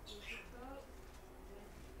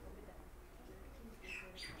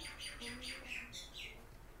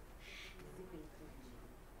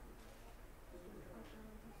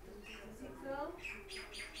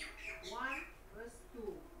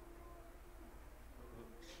 1:2.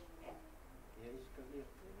 In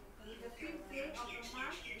the 5th day of the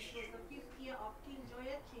month, which was the 5th year of King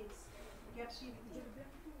Joachim's captivity,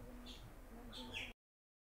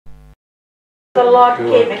 the Lord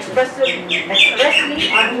came expressly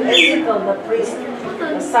unto Ezekiel the priest,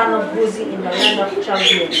 the son of Buzi, in the land of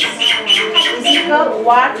Chaldeans. Ezekiel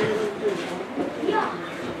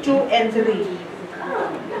 1:2-3.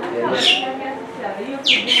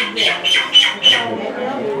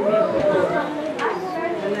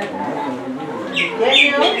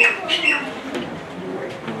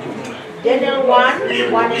 Daniel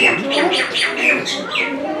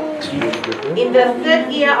 1:1-2. In the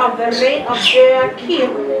 3rd year of the reign of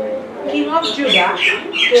Joachim, king of Judah,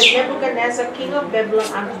 came Nebuchadnezzar, king of Babylon,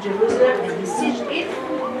 unto Jerusalem, and besieged it.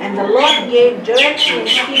 And the Lord gave Joachim,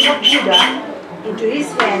 king of Judah, into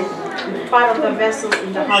his hand, with part of the vessels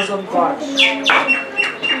in the house of God.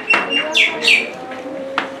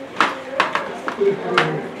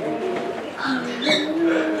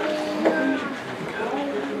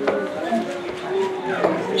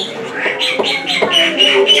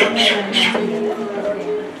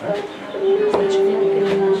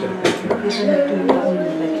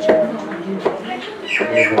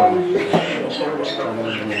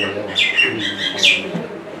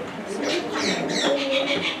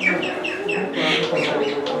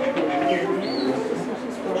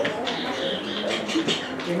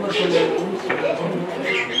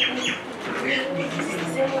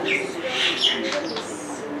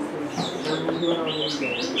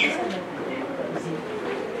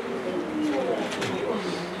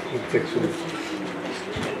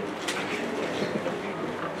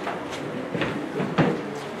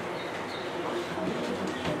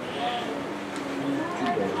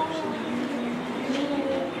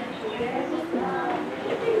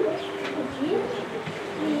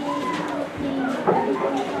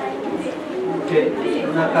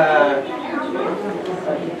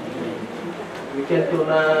 Weekend tu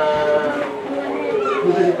na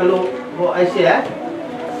bukan kalau bawa Aisyah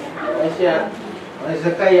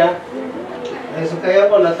kaya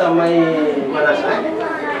pun nata mai manas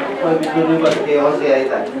kau bikin ni buat ke Aisyah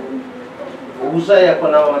itu usaya kau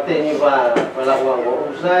nama mati ni balawang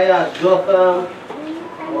usaya Jotham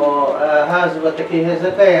has buat ke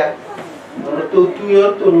Aisyah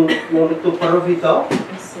menurut tu parofito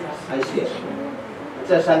Aisyah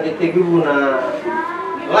saya sanggup teguh na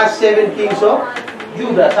last 7 kings of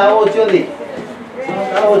Judah sawo chodi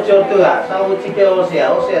sawo chotua sawo chike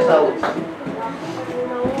osea sawo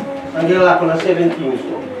anggela kuna 7 kings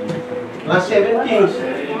last 7 kings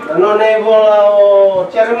none bola o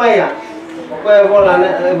Jeremiah ko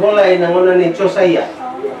bola ina ngona ni Josiah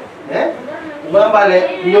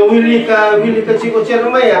mambale nyo wili ka chiko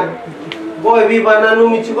Jeremiah boy vi bananu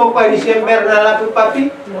mi chiko pa ni sember na lapi papi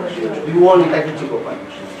diwon ta chiko pa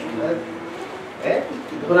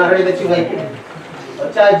kuna reda cungai ki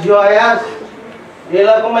cha joyas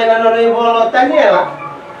ela kumainan no bolo taniela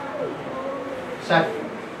sak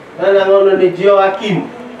nana ngono ni Joakim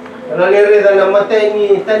nana reda na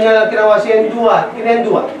mateni taniela kirawasien dua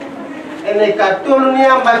ene katul ni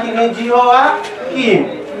amba kini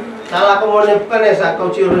Joakim salah komone kanesa kau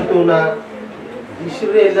cirutuna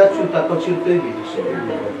Israel na chuta kau cirutu gitu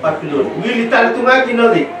Papilon militar tunga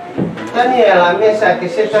kinodi taniela mesa ke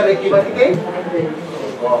setare kibatike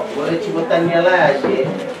boleh ciputan dia lah sih,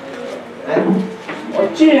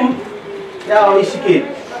 ocin, ya orang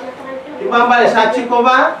sikit, tiba balik saci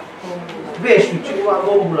koba, besu cuma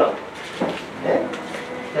bombulang,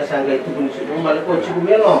 saya sangka itu pun cuma balik kau cuma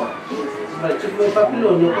melom, balik cuma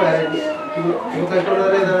Papilon juga ada ni, bukan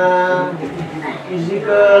kalau ada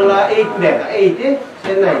physical 8 deh,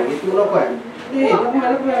 senang itu apa? Itu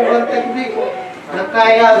mana pun tak kita.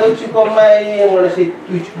 Nakaya do chiko mai ngona si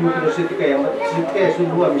tuichi kilo seti kaya mat sike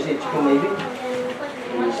subuh amisi chiko mai bi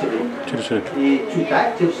i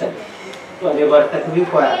chuta chusa to ane barta kubi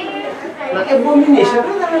kwa na ebomini sa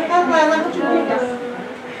na chiko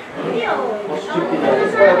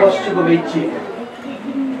bos chiko bechi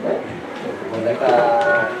ka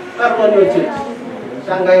karno ni chi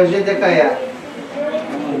sanga yo jete kaya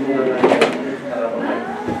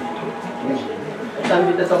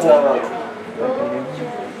sambil tetap ngawal.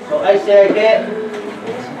 So Aisyah ke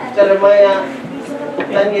Jeremiah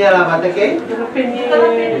taniela batake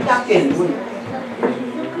skin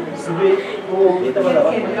sudah kita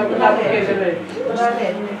berapa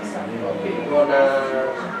gona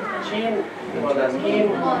Chin gona Kim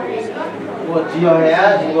gona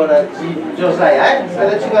Jioya gona Josiah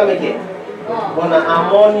ada juga mikir gona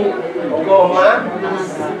Amoni goma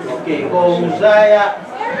oke go Uzaya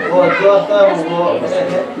go Jotham go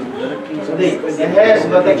Hes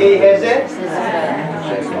batake hese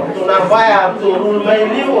tu nambaya tu rul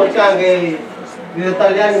maili o change di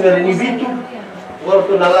italiani merini bitu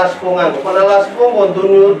tu nalas pongan ko nalas pongon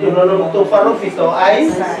tu tu parofito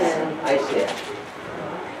Aisyah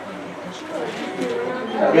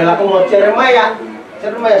gela ko mo Jeremiah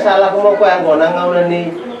salah ko mo ko ang ngona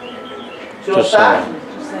ni Josiah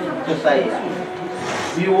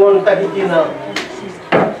biwon takikina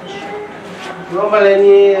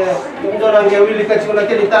Romaleni ndo nange wili kachuna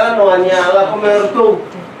ke ditala no anya ala komerto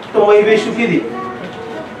to mai besu kidi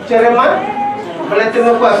Jeremiah balete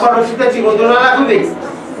no ko paro sita chigo do na la kubi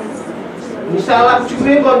misala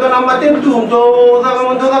kuchime ko do na maten tu do da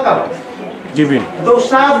mondo da kaba giving do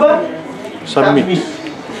saba submit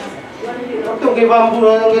to ke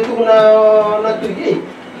bambu ngetu na tu ye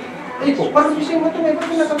ko paro bising mato mai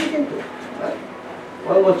ko na kabikin tu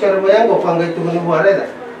wa Jeremiah ko pangay tu ni buare da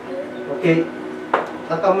okay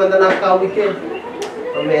Takaman na nakawi ke,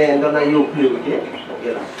 kami na yukliw ke,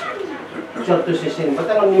 okay lah. Certo sisin,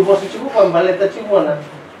 bata nang nibo sa chibu pa maleta chibu na,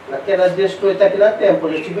 nakena desko ita kina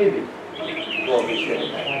tempo le chibibi. Go bisyo.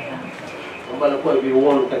 Kumbalo ko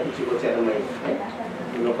biwon ka chibu sa may.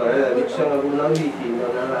 No para di siya nga wiki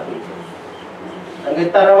no nalaki. Ang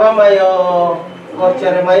gitara mayo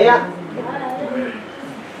kochere maya.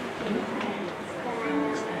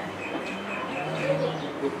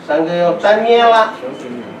 Sangge Daniela.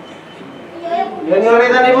 Yang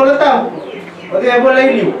orang tadi boleh tahu. Oke boleh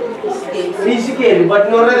ini. Physical,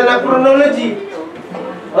 but orang tadi chronology.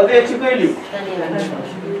 Oke cukup ini.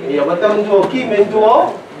 Iya betul menjual kim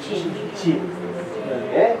menjual chi.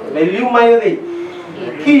 Value mayo deh.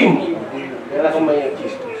 Kim. Ela kemayo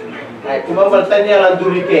kim. Ay cuma bertanya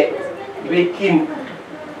landuri ke. Kim.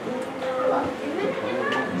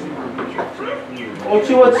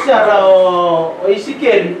 Uci cara isi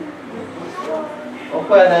keli,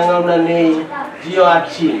 apa yang nama ni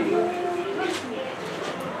Gioacin.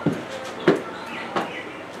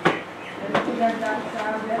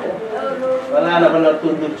 Wala na benar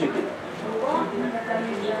tundur cukup.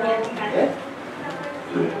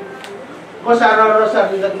 Kau sarah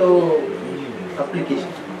kita tu aplikasi.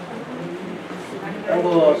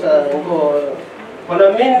 Anggo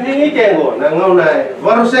kalau min ini kengo, nangau naik.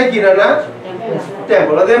 Baru saya kira na.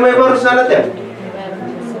 Temple. Ada may baru sana temple.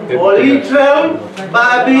 Literal,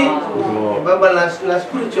 babi, babalas na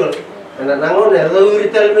spiritual. Na nangon na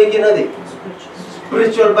literal may ginadi.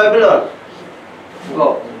 Spiritual Babylon.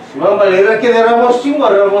 Go. Simang balira kita ramos sing.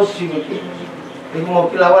 Iku mo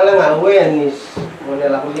pilawala nga awareness mo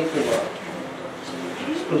nila kulit mo.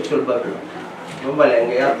 Spiritual Babylon.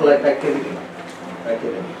 Mambaleng ya tulay takiri.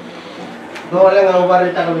 Dole nga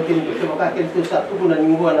ubarita ka bitin ko makakin tu satu bulan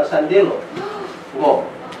minggu na sandelo. Go.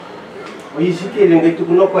 O isikili ngitu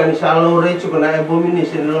kuno ko ni salo recho na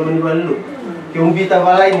abomination lo mani balu. Ke umbita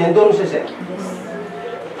balay ni ndom sese.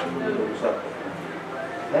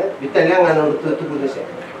 Bitanya ngano tu kuno se.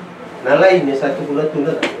 Nalai ni satu kuno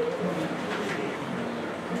tunda.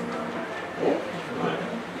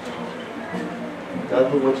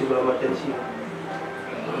 Satu bocil belum atensi.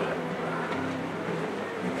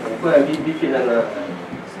 Aku yang bikin anak.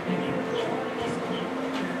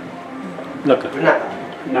 Benar.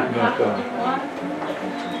 Nah,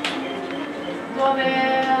 Dove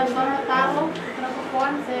taruh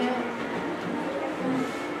perempuan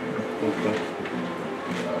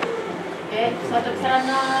satu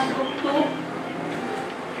sana tutup.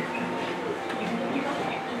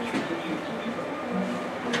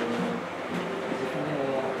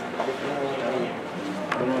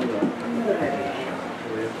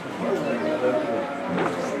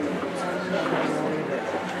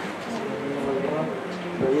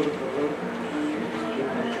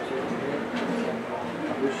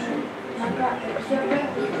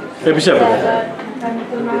 Bisa apa?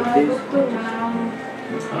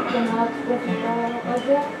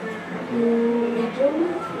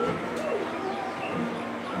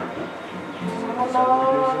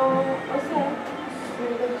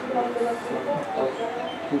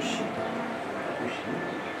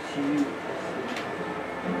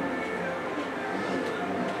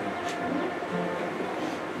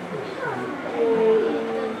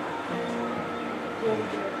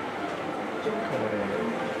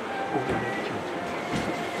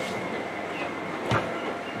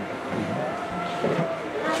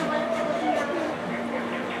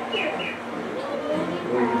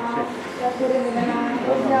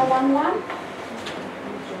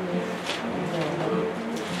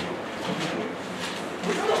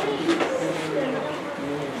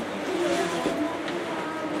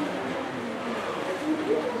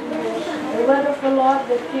 The word of the Lord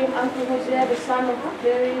that came unto Hosea the son of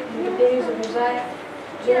Beeri in the days of Uzziah,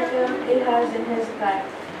 Jotham, Ahaz, and Hezekiah,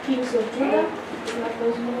 kings of Judah,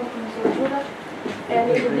 kings of Judah, and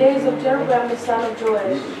in the days of Jeroboam the son of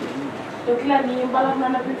Joash. So kila ni balak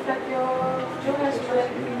na nabifat yo Joash ulit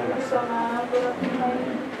so na balak na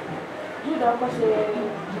Judah kasi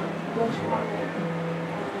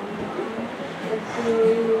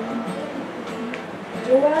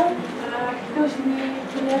Joel, terus ni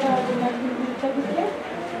kenapa dengan cakapnya?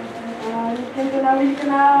 Kenapa ni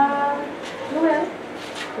kena Joel?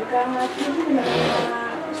 Karena itu kena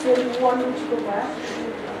seribuan cukup lah.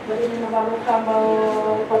 Jadi nama kambal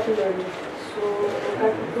popular. So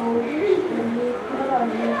itu ini kenapa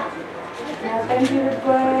ni? Nah, kan dia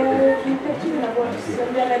kita cuma buat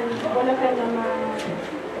sembilan boleh kan nama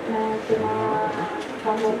kena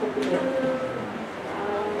kambal popular.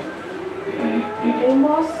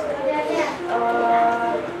 Amos,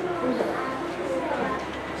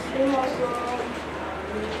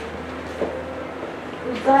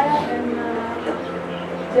 Uzziah and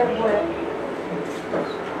Jeroboam.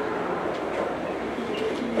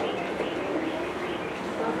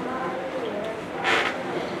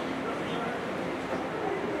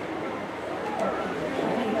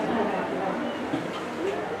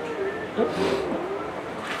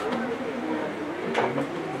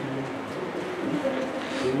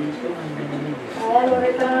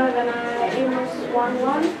 Loretta gonna Amos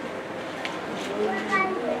 1:1.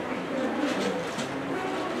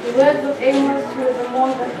 The words of Amos were the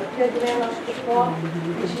more than prepared man of before,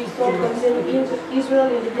 which he saw concerning Israel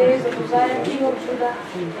in the days of Uzziah, king of Judah,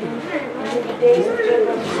 and in the days of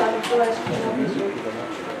Jeroboam, son of Joash, king of Israel.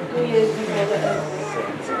 2 years before the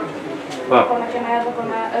earthquake. Kona kena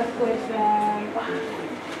kona earthquake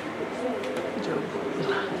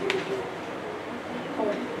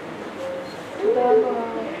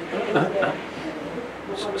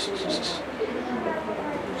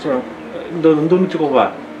So, don't cukup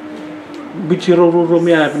pak. Bicara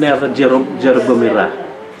rumia benar Jeroboam merah.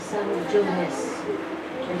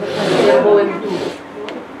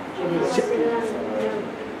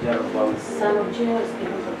 Son of Jesus,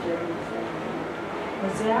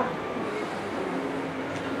 Hosea.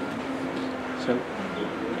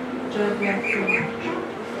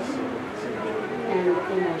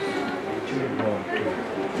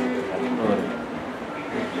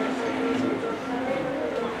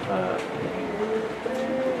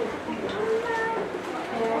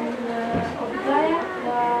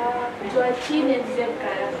 Joachim and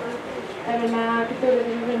Zechariah. Karena kita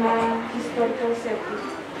menerima historical setting.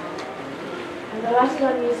 And the last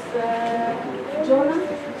one is Jonah.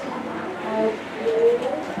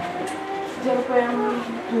 Jeroboam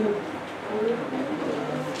 2.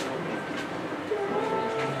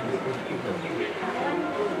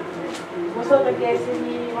 Maksudnya kayak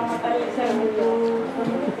sini mama tadi saya butuh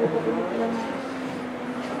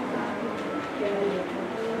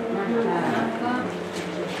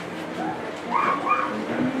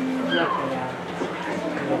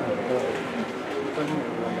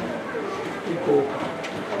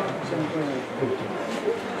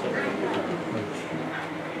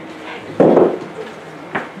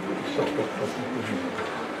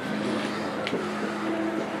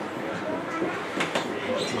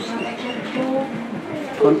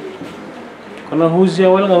Karena Hosea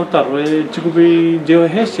awal nggak tahu, cukup jauh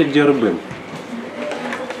ya Jeroboam.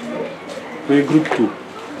 Ke grup 2.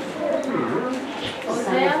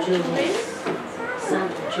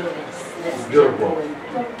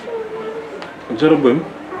 Jeroboam.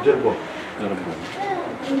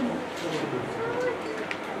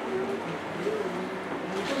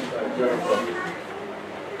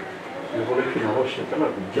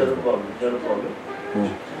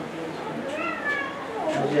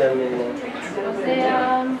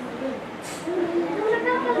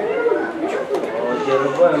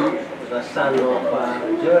 Jeroboam son of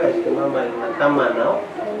Joash, the mama in Tamanao,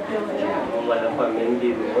 mama of Mendi,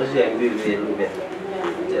 Hosea, and Bibi,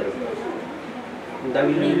 Jeroboam.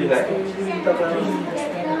 Tapi lebih nggak,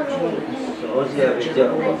 Hosea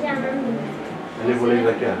Jeroboam. Ini boleh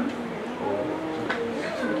nggak ya?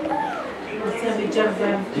 Hosea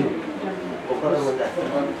Jeroboam. Pokoknya mudah.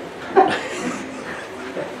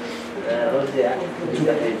 Hosea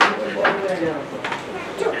juga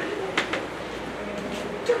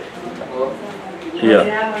Iya.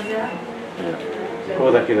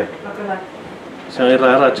 Kau tak kira? Saya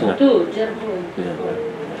rara cengah. Tuh, Jeroboam.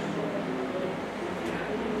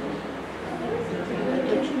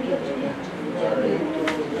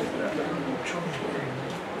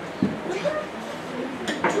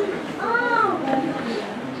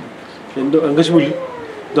 Indo anggas buli,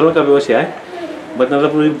 dalam kabe Hosea. Batna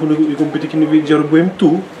la punu compete kini Jeroboam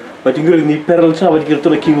 2, batinggal ni peril sa batinggal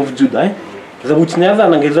to la king of Judah. Zamuchnya ada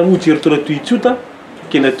nang zamuchir to la tuichuta,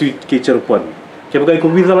 kena tuit ke Jeroboam. Kaya bagay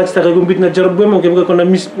kumbita la cita kumbit na Jeroboam, kaya bagay kona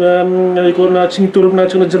mis kona singturuk na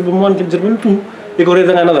chuna Jeroboam 1 ke Jeroboam 2, iko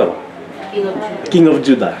reda ngana daw. King of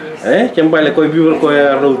Judah. Kaya bagay ko biwal ko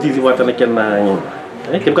ya rauti di wata na kena ngin.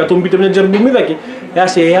 Kaya bagay kumbit na Jeroboam ida ki, ya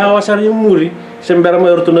se ya wasar yung muri, sembara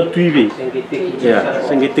mayor to na tuibe. Ya,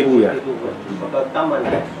 sengitik ya. Taman,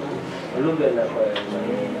 lu benar apa?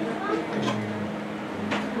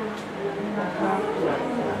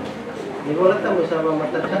 Di bola tamu sama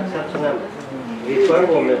mata cak senang. Itu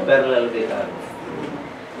aku memperlal kita.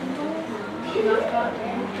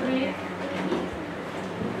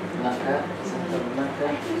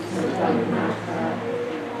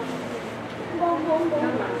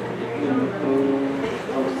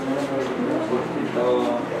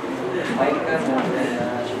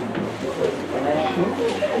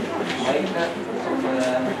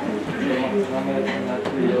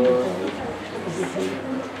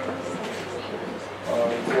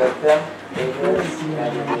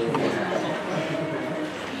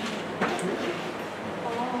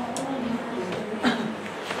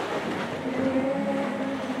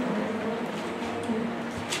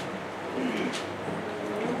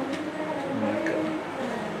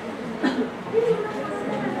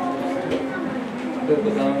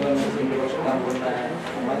 Micah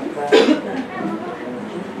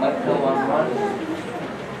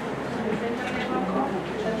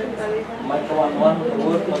 1:1, the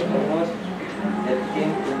word that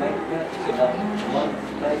came to Micah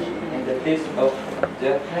multiplied in the days of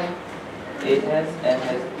Jotham, Ahaz, and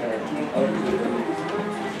Hezekiah, king of Judah.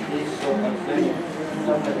 He saw conflict,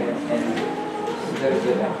 Samaria, and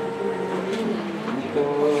Jerusalem. Itu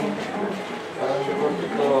orang sebut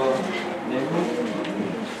itu Nehum.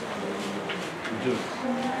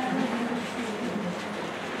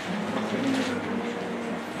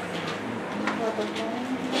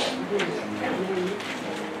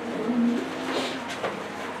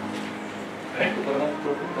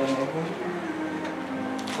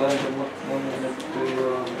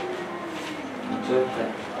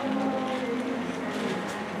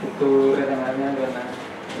 Itu renangannya karena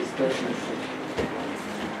diskusi.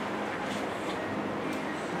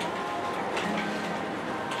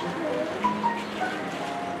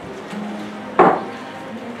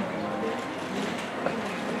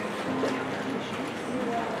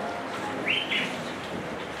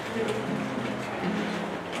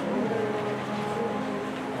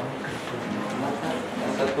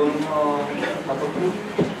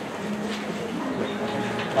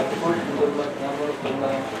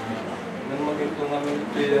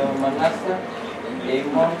 Manasa,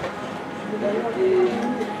 Amon, di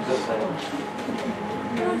selesai.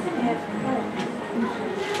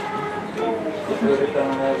 Itu kita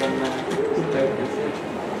mengadakan strategi.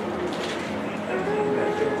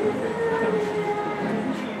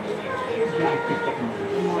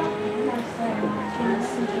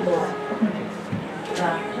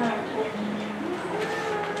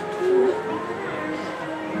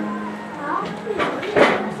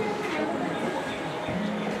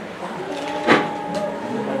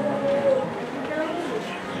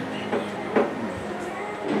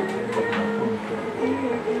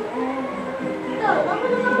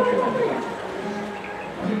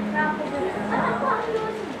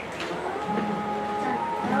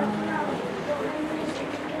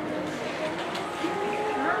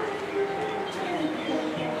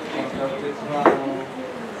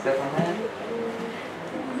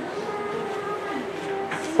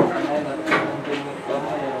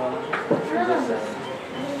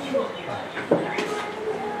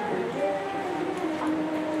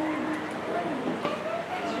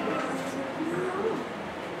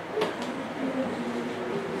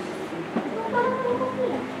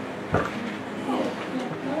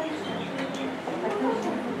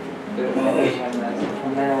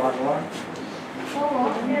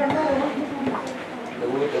 The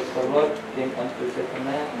word of the Lord came unto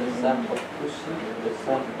Zephaniah, the son of Cushi, the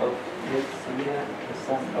son of Hezekiah, the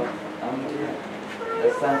son of Amriah, the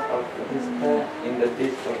son of Rizkiah, in the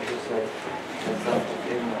days of Josiah, the son of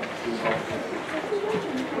Amon, king of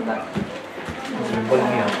Judah.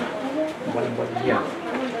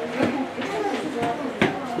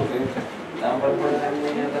 Number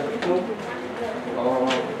bulannya tentu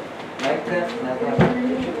Micah,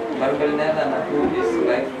 Bible-nya anakku is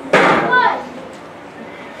like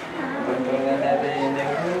Bible-nya dari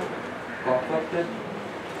Nehum, comforted.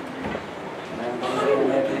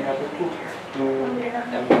 Bible-nya dari Habakuk to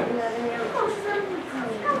embrace.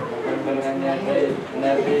 Bible-nya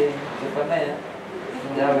dari Zephaniah,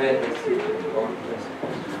 Yahweh the seed of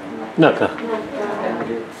Naka.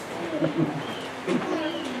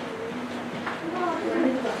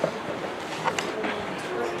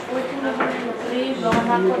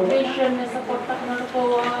 Quotation na sa portak na ito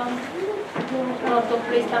to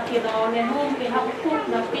place na kino Nehum kay Habakuk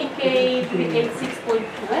na PK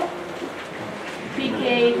 386.2 PK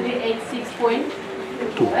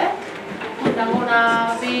 386.2 Dango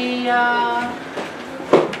na be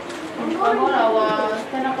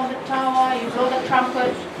stand up on the tower, you blow the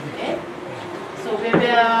trumpet, okay? So we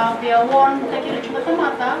are warned na kino chumata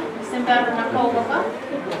mata sembar na kau baka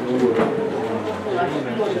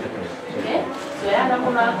okay? So yan ako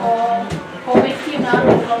na kina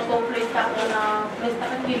to place na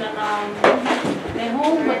kina na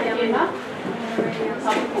Nehum kina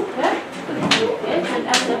Habakuk, okay? So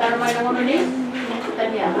after that may na ni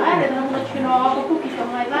tanya ay na mo kino Habakuk ito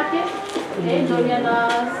may laki okay? So yan na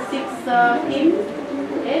 6 Kings,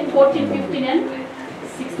 okay? 14, 15 and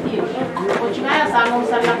 16 o chingaya sa anong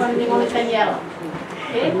salakan ni mo tanya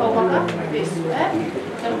okay? Kau baka besu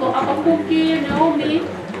so Habakuk Naomi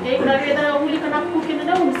gravidă uli că n-a făcut când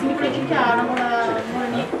de unul simi precicea na mona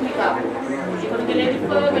ni clica și când le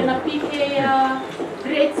rifa pe na pique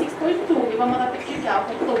grade 6.2 e vama da precicea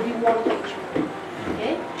cu tot vi one page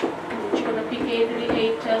okay și când pique grade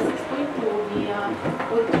 6.2 e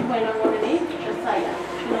o mai na mona ni și sa saya.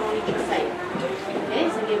 Chronology saya.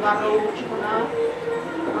 Okay, sige baru chikuna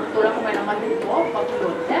tula ko may naman dito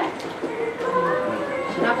pagulod, eh.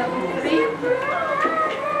 Naka 3.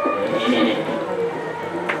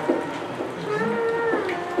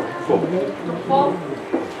 Four.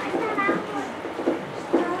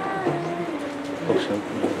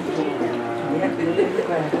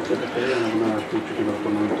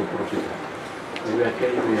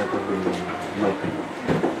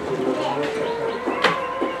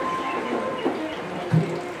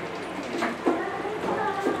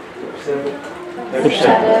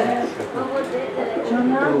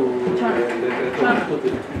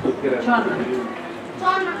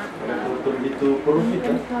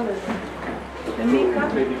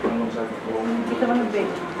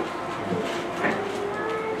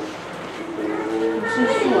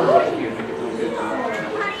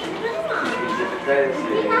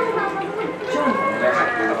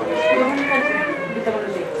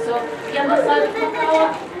 So, yang besar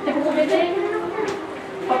kau tepuk bede,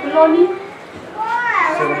 papiloni,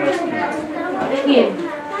 again.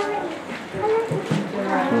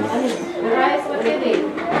 Rice what bede?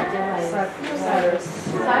 Cyrus,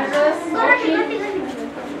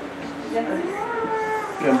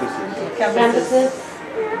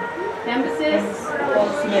 campuses,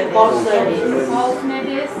 false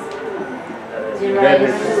medis,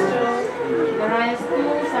 Darius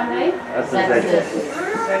 2, Sunday, Sexes.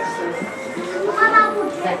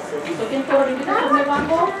 So, quinto rin kita kung may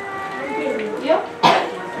bangko? Yo?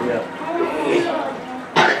 Yeah.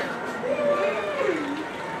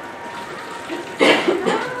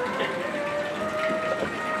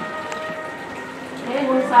 Okay,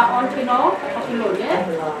 kung sa on pino, pakilod, eh?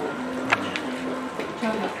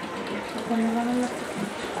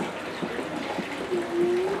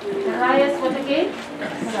 Darius, what again?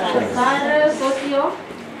 Cyrus, socio,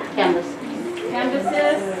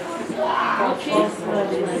 campuses, coaches,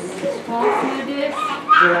 false medis,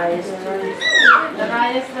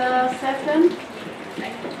 Darius the second,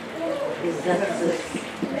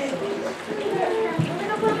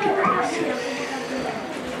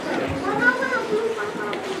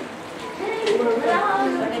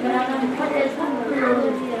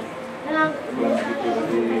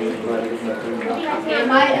 okay,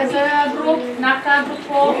 my as a group, Naka group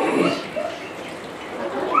 4.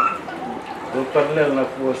 We'll parallel na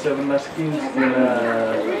po 7 kings na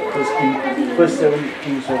first 7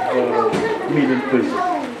 kings of Middle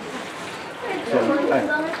Persia. So,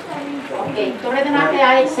 Okay, turun na natin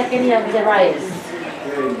ay second year of Darius.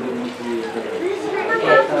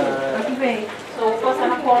 Okay, so first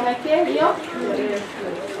na call na kaya, yo? Okay.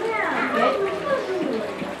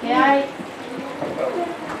 Kaya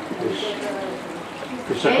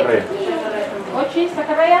Sakaraya. Ochi,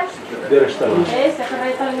 Sakaraya? Derestala. Okay,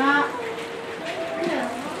 Sakaraya talaga.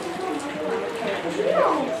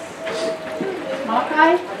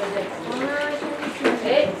 Malakai?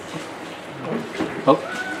 Okay.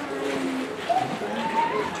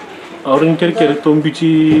 Orang kira-kira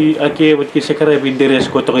tombici ake buat kisah kerja di deres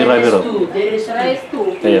kota Kiravero. Deres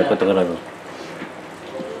 2. Iya, kota Kiravero.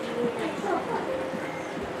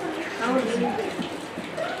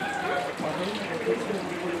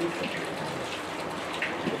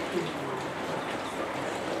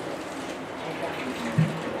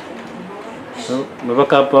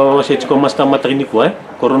 Mabaka pa sa ko mas tamat rin ko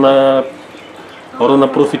corona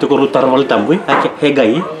profit ko rutar wal tambo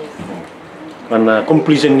hegay ana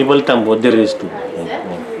completion ni wal tambo the rest tu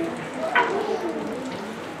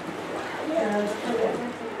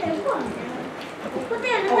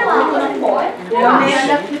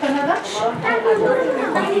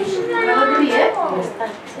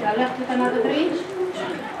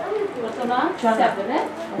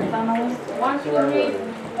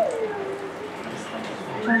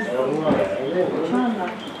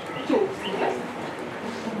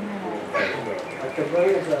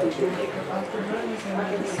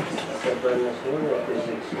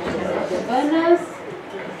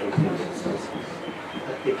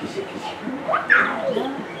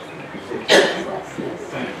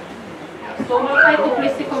So mulai tu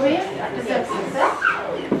polisi kami ada servis.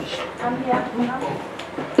 Kami nak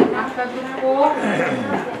grupo,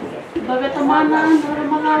 bertemanan,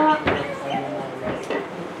 bermengalah.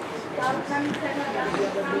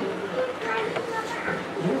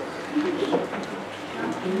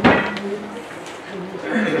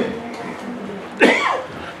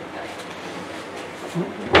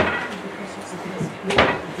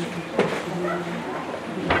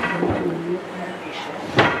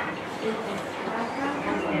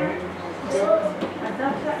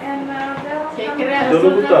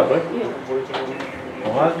 Dulu buta apa?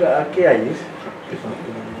 Oh, agak ake ayis.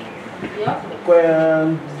 Kau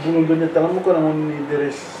yang bunuh dunia tangan muka namun ni there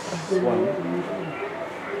is one.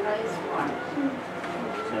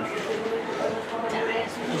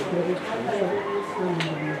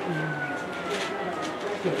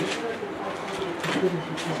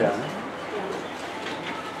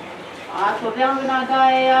 So yang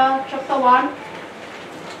ginagay chapter 1.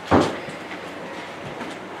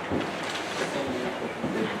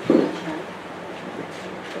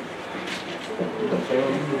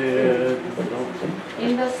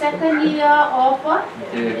 In the second year of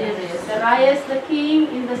Darius the king,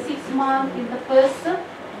 in the 6th month, in the first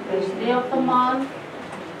day of the month.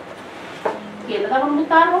 Okay, nada mo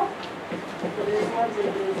mutaro?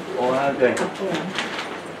 Oh, okay.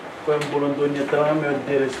 Kau yang bunuh dunia tangan me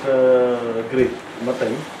there is great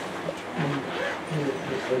matay.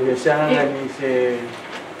 Ya siya nga ni si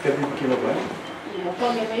kabibikin ako. Ito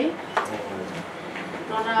may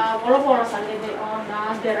na bolo-bolo sa nila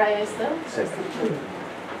na Darius.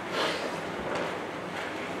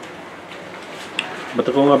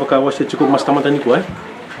 Betul kau ngapa kau wasih cukup mas tamat ni kau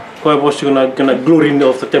kau wasih kena glory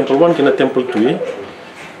of the temple 1 kena temple 2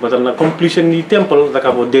 betul na completion ni temple tak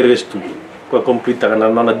kau Darius 2 kau complete tak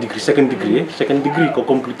na degree second degree kau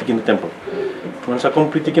complete kini temple masa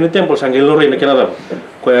complete kini temple sangat lori nak kena apa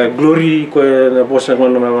kau glory kau bos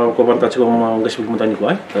kau bantas kau mau ngasih mutani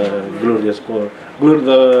kau glorious kau glory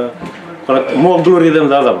the more glory than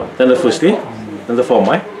the other than the first than the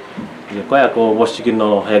former ya kau aku bos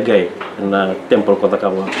kino hagai na temple kau tak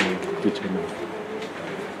kau tu cina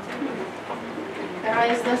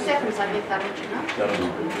Darius the second sa kita na.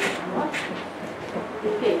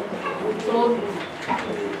 Okay. So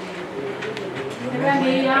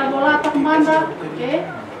Nagani bola tak manda, okay?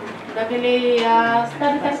 Nagani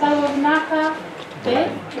study tekal naka, okay?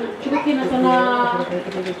 Cukup kina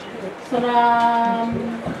sona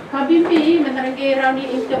kabimpi menarangge rani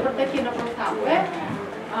interpretasi na pertama, okay?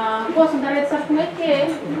 Kau sebenarnya satu okay?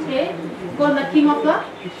 Kau na king of the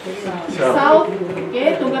south,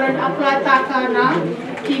 okay? Tunggaran apply takana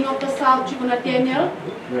king of the south cukup na Daniel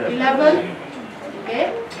 11,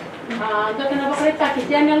 okay? Ito na bakalita kay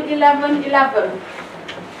Daniel 11:11.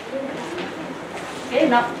 Okay,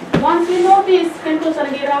 now once we know this, kento sa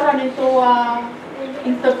nagiraran nito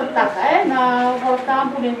interpreta na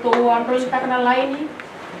hortam po nito ang perintah na lain.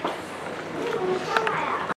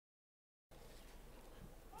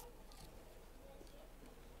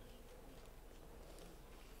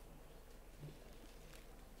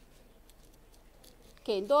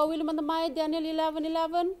 Okay, do will man may Daniel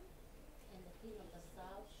 11:11.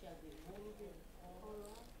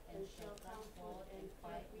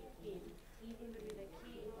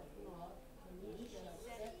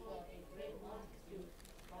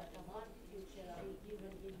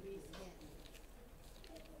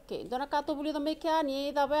 Okay, dona kato buli também que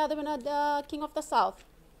ani da vai da king of the south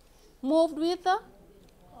moved with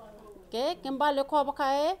okay kembali ko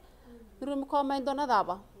bakae rum ko main dona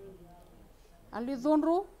daba ali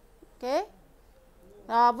zonru okay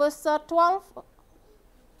verse 12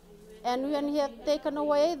 and when he had taken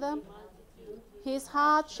away them his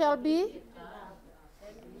heart shall be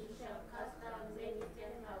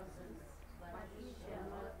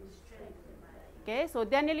okay, so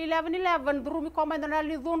Daniel 11:11 drumi komando na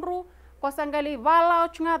li dhunru ko sangali vala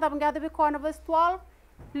chunga da ngada be corner verse 12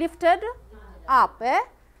 lifted up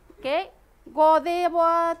okay go there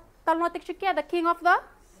talnotik chike the king of the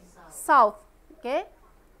south okay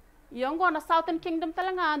yongo na southern kingdom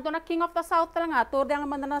talanga ando na king of the south talanga to dang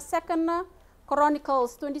mandana second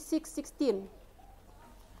Chronicles 26:16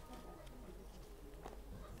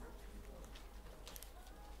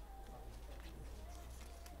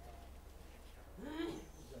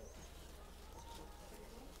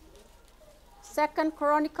 Second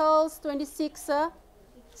Chronicles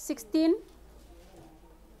 26:16.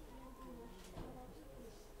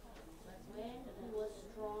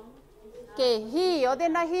 Okay, he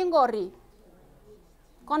odena hingori.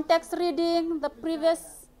 Context reading the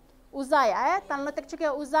previous Uzziah. Tanlo tek chuke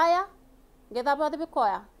Uzziah. Geda ba de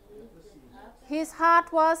koya. His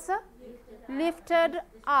heart was lifted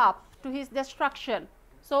up to his destruction.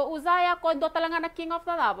 So Uzziah ko do talanga na king of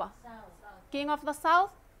the lava. King of the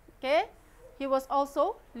south. Okay. He was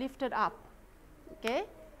also lifted up. Okay,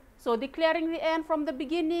 so declaring the end from the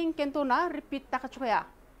beginning, kentuna repeat takachuya.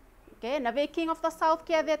 Okay, na ve king of the south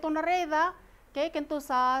kaya de tona reda. Okay, kento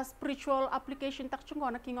sa spiritual application takchungo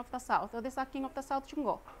na king of the south. O de sa king of the south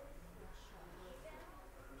chungo.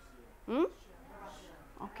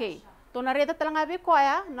 Okay, tona reda talanga ve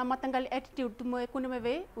koya na matanggal attitude tumo kunime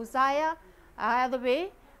ve Uzziah, the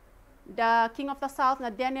way the king of the south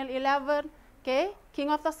na Daniel 11. Okay,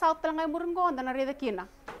 king of the south talangai murungo and na reda kina.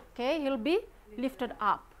 Okay, he'll be lifted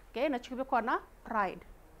up. Okay, na chukube ko na pride.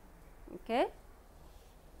 Okay.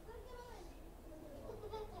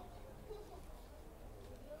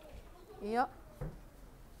 Iya.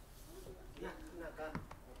 Ya, naka.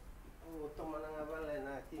 Utama na nga balay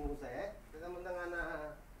na king saya. Kita mendengar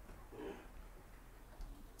na.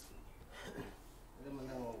 Kita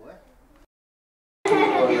mendengar gue.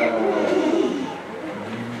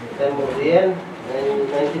 Kemudian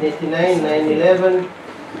 1989, 9/11,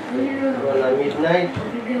 midnight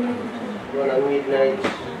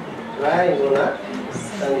try,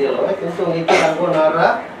 Sandilo, tentu kita aku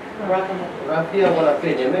nara, Rafi aku nak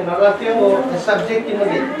pede, Rafi aku subject ini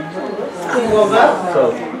lagi, King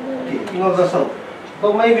of the South.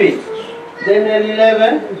 So maybe Daniel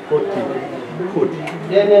 11,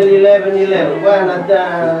 Daniel 11, wah ada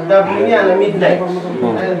double-nya ada midnight.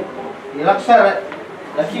 Ilaksar,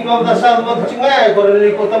 the King of the South waktu cengay, kalau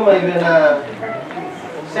lihat utama ini na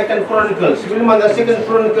Second Chronicles. Sebelum ada Second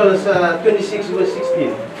Chronicles 26 verse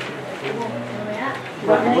 16.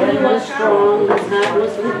 But when he was strong, his heart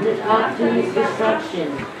was lifted up to his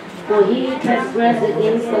destruction. For he transgressed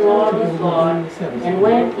against the Lord his God, and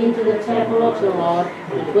went into the temple of the Lord,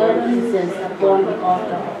 and burned incense upon the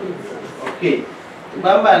altar of incense. Okay.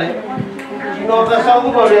 Bambale. King of the South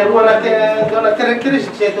ko rin, wala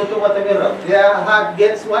characteristics ito to what their heart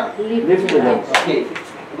gets what? Lifted up. Okay.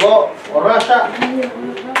 Go, Russia.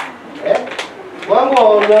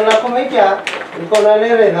 Wango, na kumikya, iko na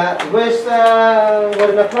lere na, verse,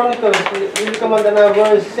 na Chronicles, ili kamanda na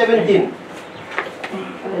verse 17.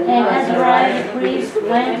 And Azariah the priest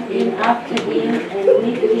went in after him, and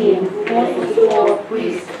with him 44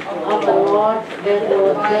 priests of the Lord that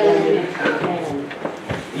were there with him.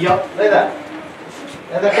 Yo, leda.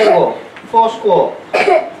 Leda tengo, Fosco.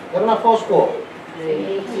 Karena Fosco.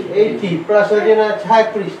 80 plus aja na high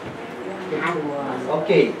priest.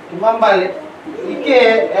 Okay, balik.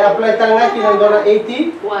 Ike apply tangga kita dona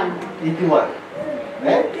 81.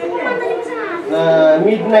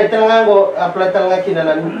 Midnight tangga go apply tangga kita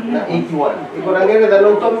na 81. Iko nangere da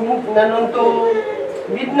nonton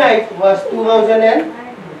midnight was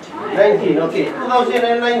 2019. Okay,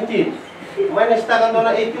 2019. Minus tangga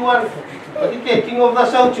dona 81. Berarti ke King of the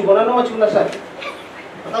South cuba na nama cuba nasa.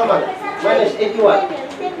 Pertama, minus 81.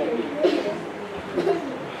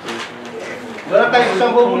 Berapa kali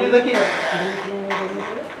sampai buli lagi?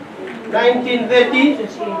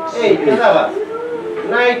 1938, kenapa?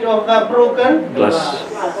 Night of the Broken Glass.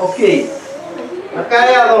 Okay.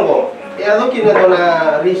 Nakaya dong, ya lo kini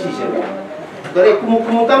kena resistion. Dari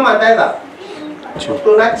kumu kan mata itu.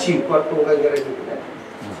 Itu naci waktu kagak itu.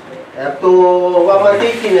 Itu wama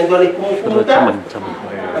kini dari kumu kan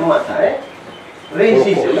mata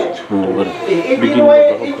Resistion.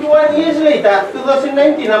 81 years later,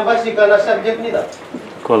 2019, ang basi ka na subject nila.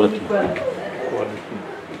 Quality.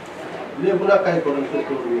 Dia pun nak kaya korang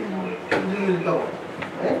tutur.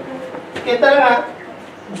 Kita nga,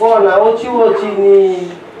 bona ochi ni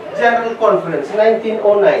General Conference 1909.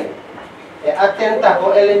 Atenta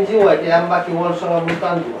ko LNG di ambaki wal songa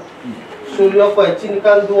bukan dua. Sulyo ko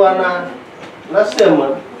cinikan dua na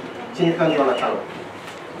semen, cinikan dua na kalau.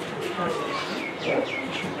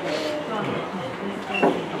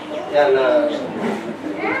 Yan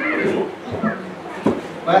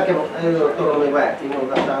bakit ayo turun may baik tinggal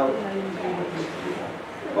tak tahu.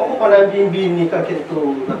 Kung pa bimbi ni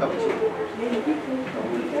kakinto nakapsi.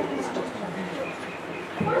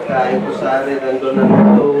 Kaya ko sa rin nandun na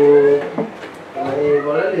ito. May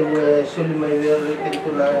wala liwe suli may wala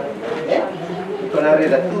na. Ito na rin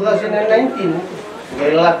 2019.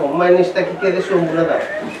 Gaya ko minus takikere sumbo na daw.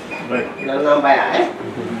 Nanambay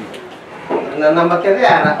Nanambay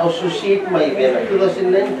kaya ana associate may bena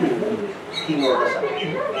 2019 King of the South.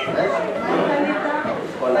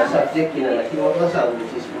 Kung na subject na King of the South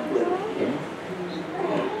which is equal.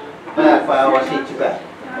 Pawasit juga.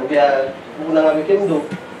 Obya una nga mikim do.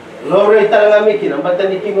 Low rate nga mikin ang bata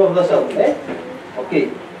ni King of the South.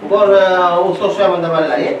 Okay. Kung usos siya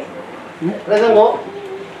mandamalay. Rasa mo?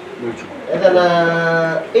 Ito na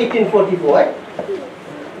 1844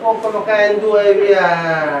 Kung kumakain dua via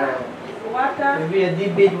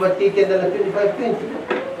debate buat tiket dalam 25-20.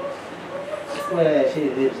 Si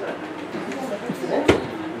Dirsa.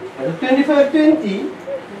 Ada 25-20.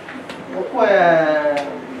 Apa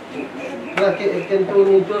kento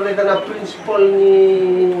ni tu ada na principle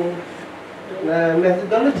ni na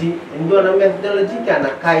methodology. Indo na methodology kan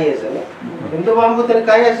na kaya sana. Indo bambu tan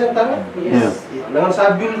kaya sana. Yes. Nangan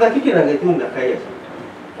sabil lagi kena gitu na kaya.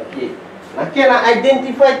 Okay. Nakena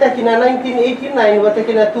identify ta kina 1989 wata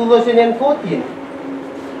kina 2014.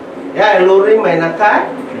 Ya, lori may naka.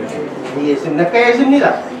 Yes, naka SM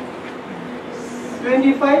nila.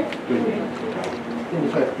 25?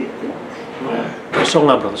 25 feet. Kosong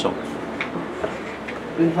nga bro, kosong.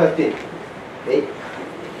 25 feet. Okay.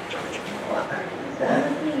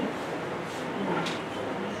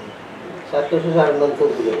 Satu susah nonton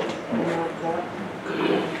dulu.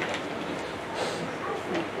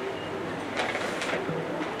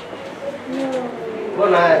 Kau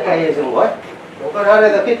nak kaya semua. Bukan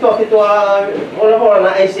ada kita bola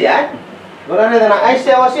na ICI. Bola na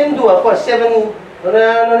ICI wasin dua pas 7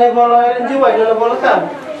 na bola jiwa na bola tam.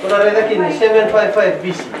 Bola ada kini 755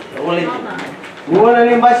 BC. Boleh. Mula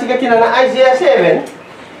ni basi kini na ICI 7.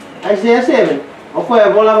 ICI 7. Apa ya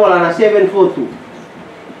bola na 742.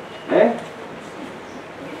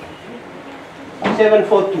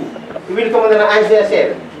 742. You will come na ICI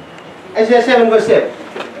 7. ICI 7 verse 7.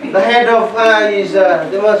 The head of is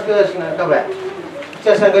Damascus na kabat.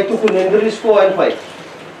 Siya sangkay tukun in Greece 4 and 5.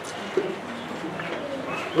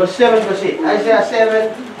 Verse 7 verse 8. Isaiah 7.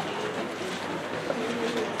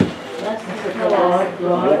 Thus saith the Lord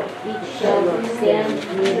God, it shall stand,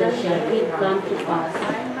 neither shall it come to pass.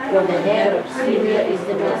 For the head of Syria is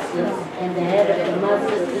Damascus, and the head of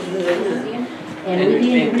Damascus is the Philistine, and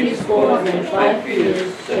within 3 scores and 5 years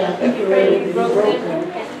shall it be broken,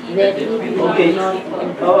 that it will not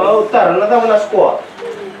Utar, nada na score.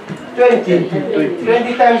 20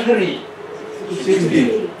 times 3.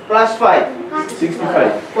 60. Plus 5.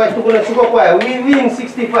 65. Kuya, tukun na suko kuya. Within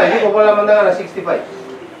 65. Hindi ko pala mandangan na 65.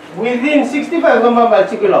 Within 65, kung mabal,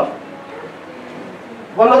 sikilo.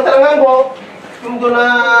 Wala talangan ko, kung doon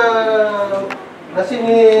na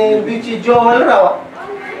sini Joel rawa.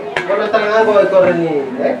 Wala talangan ko, ito rin ni,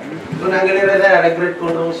 doon ang ganira na, nag-great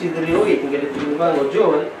kung doon si Drio, kung ganito yung mga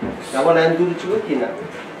Joel, na wala ang duro chikutina,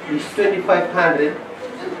 is 2,500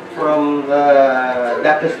 from the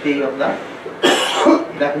darkest day of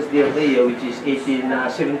the year, which is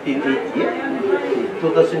 1780.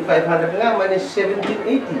 2,500 nga minus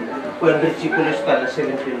 1780. Kung ridiculous ka na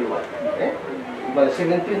 721. But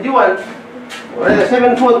 721, or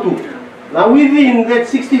 742. Now within that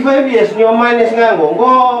 65 years, nyo minus nga go,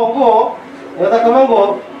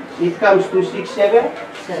 it comes to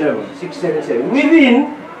 677.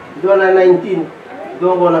 Within, doon na 19,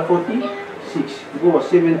 doon ko na 46. Go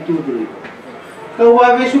 723.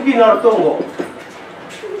 Kawabe suki na ortongo.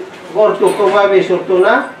 Gorto kawabe sorto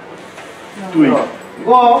na.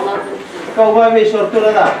 Go. Kawabe sorto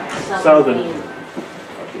na da. Southern.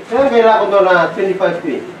 Kaya kailangan ko doon na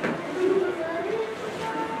 25-20.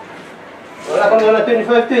 Wala ko doon na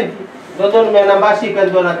 25-20. Doon may nambasi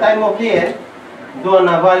ka doon na time of the year. Doon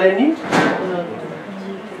na Valeni.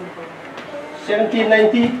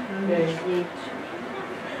 1790.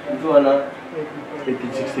 Doon na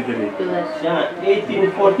 1863. siya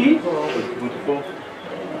 1840. 44.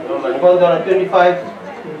 Doon na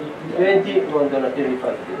 25-20. Doon na 25.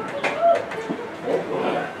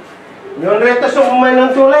 Yung reta sa umay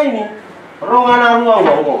ng tulay ni, ronga na ruang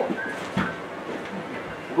mo.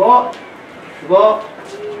 Go.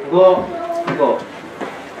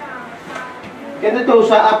 Kaya ito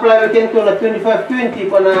sa apply kento na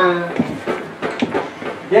 25-20 pa na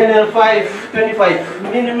Daniel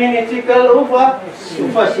 5-25. Minitical upa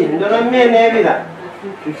sin. Doon na mene vida.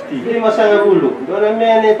 50. Hindi masanga ulo. Doon na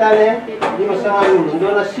mene tale. Hindi masanga ulo.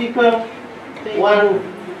 Doon na sickle 1.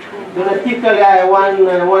 Doon na tickle ay 1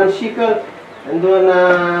 shekel. And doon na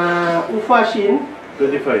ufasin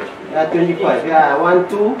 25. 25. 1,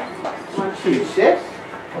 2, 6.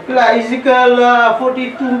 Okay lah, Ezekiel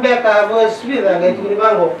 42 back verse 3 lah, kayak itu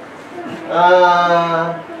bangko.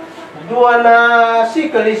 Dua na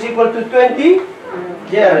shekel is equal to 20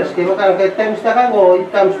 years. Kaya makan kayak times tak go, it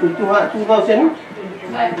comes to 2,000.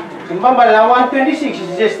 Sembamba lah 126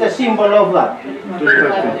 is just a symbol of that.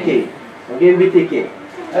 Okay, again BTK.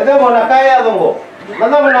 Ada mo na kaya dongo.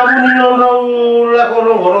 Mana mo na bunin no la ko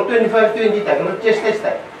rongo 25-20 tak, no chest test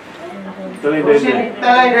tak.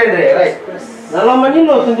 Talendrendre, right? Nalo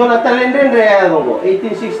manino tundo na talendrendre ya dongo.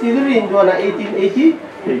 1863 tundo na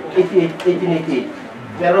 1888.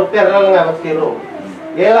 Pero perlang nga bakero.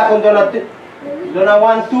 Yela ko tundo na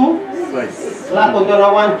 1 2. La ko tundo na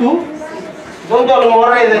 1 2. Tundo lo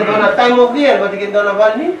moray tundo na time of the year, but tundo na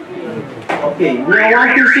valni. Okay, now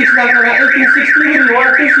 126 like 1863,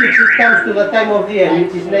 126 it comes to the time of the year,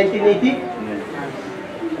 which is 1980.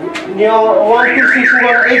 Now 126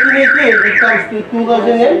 1888 it comes to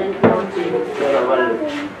 2000.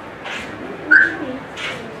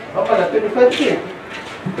 Apa na 25?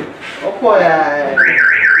 Opo ya.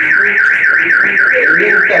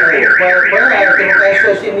 Link ka ko. Kaya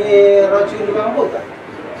kaya sini rochi ni bangkota.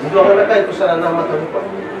 Hindi ako nakay ko sa nama ko pa.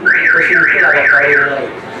 Kasi ito lang kayo na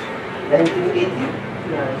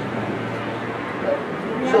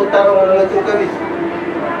 1980. So tarong na lang itong kami.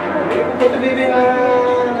 Kung ito bibi na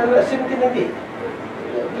 1790.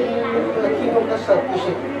 King of the South,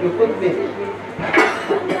 you could be.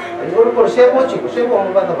 Siguro por sebo, chico, sebo ang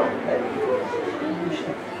bata ba?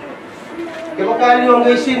 Kaya makali yung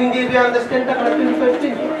isin, hindi ko understand na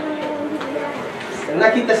 2015.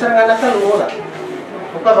 Nakita sa nga nakalungo na.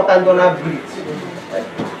 Mukha bakando na blitz.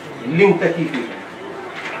 Link ka kipi.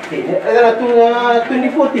 Na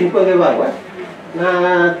 2014 ko gawa na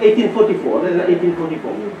 1844, na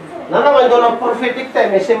 1844. Nakaman doon ang prophetic time,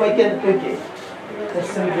 may may kent-tuke.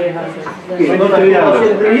 Okay, doon ang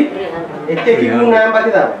 2003, take muna ang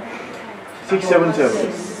bakit 677.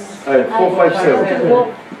 Ay, 457.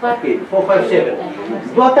 Okay,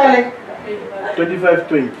 457. Dua tali.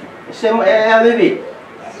 2520. LV.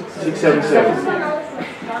 677.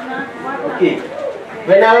 Okay.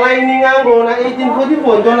 When aligning ang go na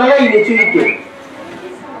 1844, doon align ni Chuike.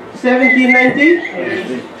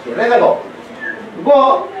 1790. Reda go.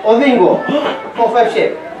 Go, Odingo.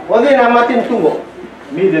 457. Odin amatin tungo.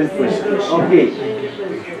 Medium person. Okay.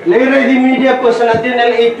 Later the media person at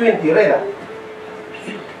Daniel 820. Reda.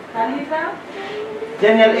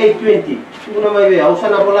 Daniel 820. Una may way.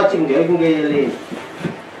 Usa na pala chingge. Ay kung gayalin.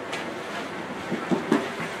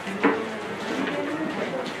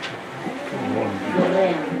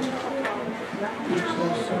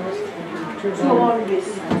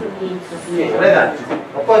 Reda.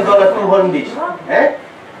 Ako ang dola 200 bis.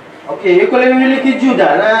 Okay, you kung memiliki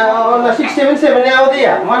Juda na 677 na ako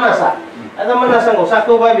diya. Manasa. Ada manasa ko.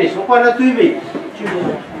 Sako ba bis? Kung na 2 bis.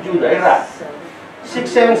 Juda. Era.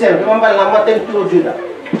 677. Kumambal na matin 2 Juda.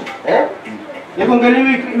 You kung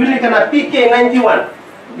memiliki ka na PK91.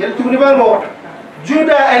 Gaya tukuni ba mo?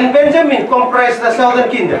 Judah and Benjamin comprise the southern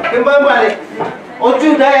kingdom. Kembali. O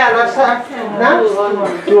Judah ya nasa na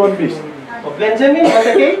 200 bis. O Benjamin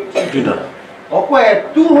ada ke? Judah. O kwe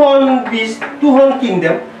 200 bis 200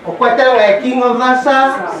 kingdom. O kwe talaga king of the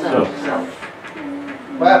south.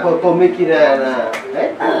 Ba ko komiki na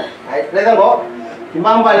ay ledan go.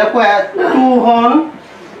 Kembali kwe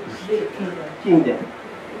 200 kingdom.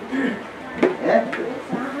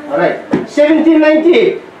 Alright.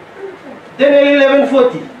 1798. Daniel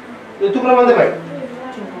 1140. Itu naman diba?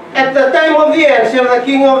 At the time of the end, the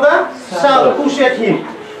king of the south, who said him?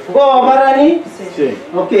 Go Barani?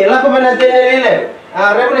 Okay, lakukan na Daniel 11.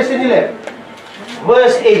 Revelation 11.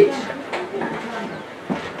 Verse 8.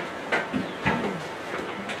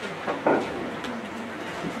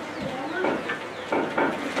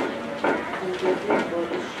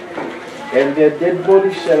 And their dead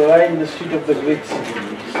bodies shall lie in the street of the great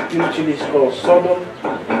city, spiritually is called Sodom,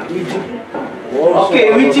 Egypt.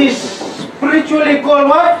 Okay, which is spiritually called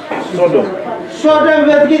what? Sodom. Sodom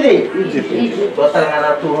with gini? Egypt. Total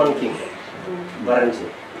nga 200 king. Baran siya.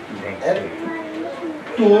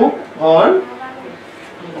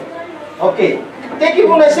 200. Okay. Teki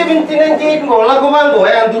mo na 1798 mo, lago mango,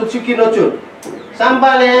 ang durtsuki no chun.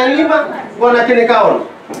 Sambal yang 5, ko na kinikaon.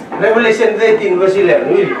 Revelation 13 verse 11.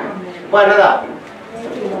 Really? Mana daw?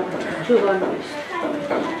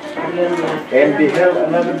 And beheld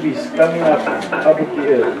another beast coming up out of the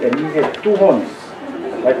earth, and he had 2 horns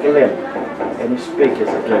like a lamb, and he spake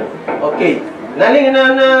as a dragon. Okay.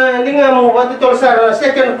 Nalinga mo what ito sa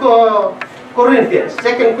 2 Corinthians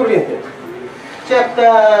chapter 2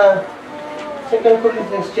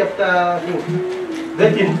 Corinthians chapter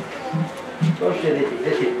 13.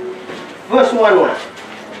 Verse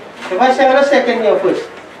 1. Kabasa nga na second niya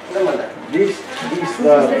first. This is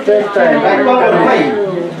the third time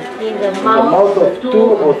In the mouth of 2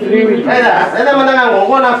 or 3 witnesses. Reda mandangan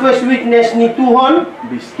mo, na first witness ni 200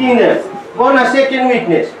 kingdom. Go na second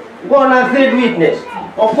witness. Go na third witness.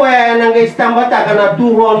 O kaya nang istambata ka na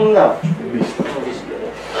 200 na.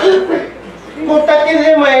 Kuta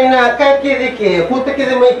kide may na kakide ke, kuta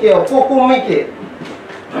kide may ke, kukumi ke.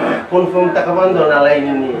 Confirm ta kabando na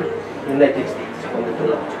lain ni United States.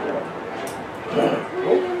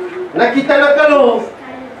 Nakita na kalau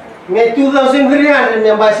may 2,300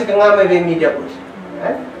 yang basi ka nga may media po.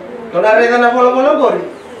 Kung narita na bola-bola po.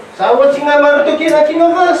 Sawat si nga maruto kina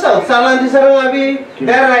South. Salang di sarang abi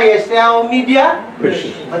daray este media.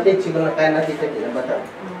 Batik si kung nakaya nakita kina bata.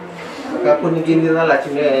 Kapun ni gini na la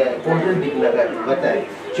sine kontradik na ka bata.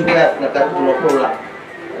 Juga nakatuno-pola.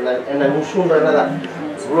 Na musunra na la.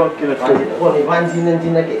 Ruang kina tuloy. Oh, ni banjinan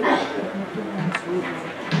ke.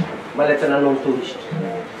 Maleta na nung tourist.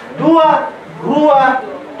 Rua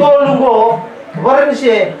tolungo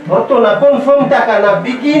waranse orto na confirm taka na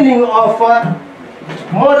beginning of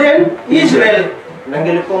modern Israel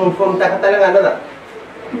Nanggili kong form takatan nga na.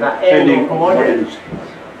 Na Heading model. models.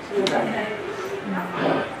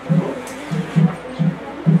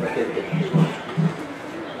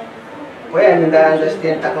 Well, hindi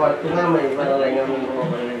understand takawal ko nga may palalay nga mong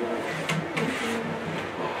palalay.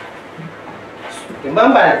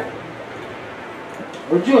 Timbambal.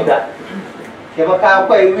 Ujuda. Kaya baka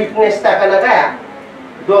ako ay weakness ta ka na kaya.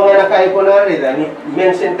 Doon nga na kaya ko na rin. Ni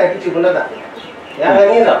mention ta kichi ko na ta. Kaya nga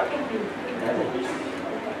nila.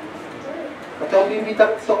 Katong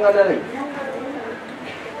bibita ko nga na rin.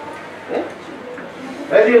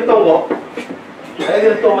 Ready ito mo?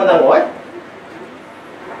 Ready ito madango eh?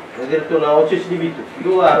 Ready ito na 8 dibito.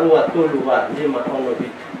 2, 2, 3, 4, 5, 6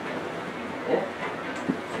 bito.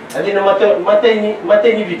 Adi na matay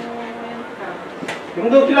ni bito.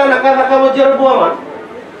 Yung doon kila nakaka mo Jeroboam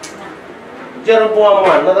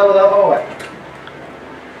natawa ko ba?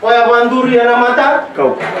 Kaya banduri na mata?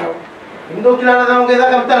 Kau. Yung doon kila natawa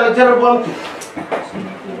kita kapital Jeroboam tu.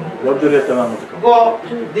 Banduri tanah itu. Go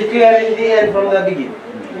declaring the end from the beginning.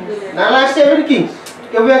 Na last 7 kings.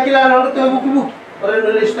 Kaya kila na to buku-buku. Orang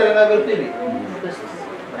nulis talaga bertili.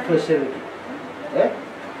 First 7 kings.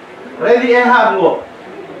 Ready Ahab go.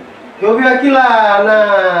 Kaya kila na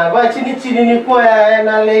ba chini-chini ni ko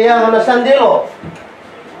na leya na sandelo.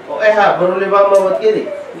 O Ahab baru lima mawat kiri.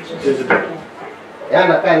 Ya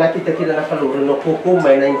na kita na kaluro no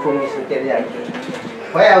kukumay na information kaya.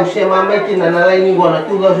 Kaya usema meki na nalay ni gona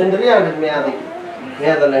 2300 meada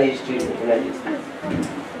na history na history.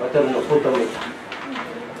 Betul no foto me.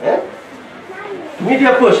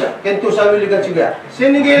 Media pusha kentu sabi liga juga.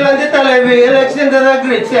 Sini gelan talebe election da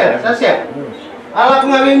great share sasya. Alak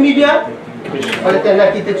ngawe media. Pada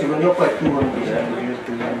tena kita juga nyokot tuan bisa.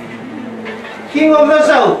 King of the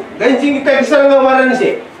South, ganjing kita kisah ngamaran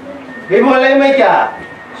sih. Bimolai mereka.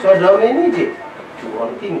 Sodom ini je.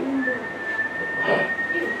 Tuan king.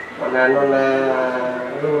 Nona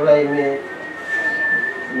lurai me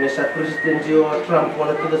mesa presiden Joe Trump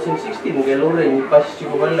wana 2016 gelurai ni pas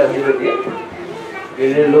cukup bala bila dia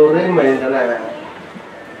gelurai main dana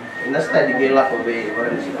nasta di gelak obe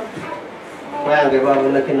orang sih bayang ge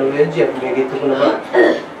babu nak kena wajib begitu pun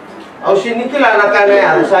au sini kila nakane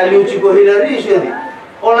ada saliu cukup Hillary sih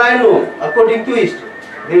all I know according to it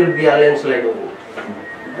there will be a landslide over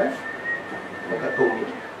maka tunggu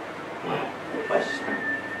pas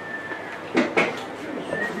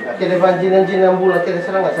kena banjinan bulan kena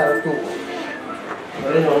serang nggak salah tuh.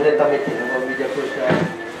 Oleh nonde tamet itu mau bijak kursa.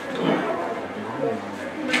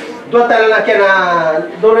 Dua tahun nak kena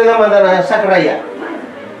dore nama dana sakraya.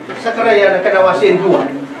 Sakraya nak kena wasin dua.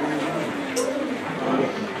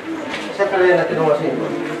 Sakraya nak kena wasin dua.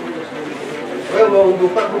 Oh mau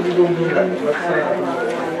buka aku duduk dah.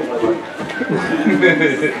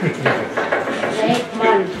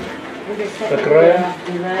 Sakraya.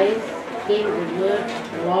 Came the word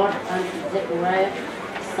Lord unto Zechariah,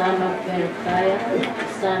 son of Berechiah,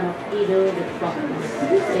 son of Iddo the prophet,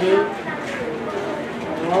 saying,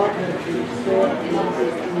 the Lord has been sore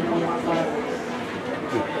pleased with your fathers.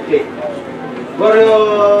 Okay. Baru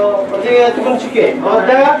dia tu pun sikit.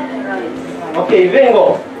 Ada. Okay,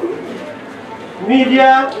 vengo.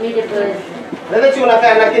 Media person. Ada cuma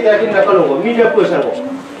nak kita kalau media person go.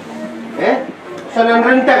 Sanan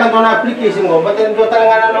renta kan tona application go, but then do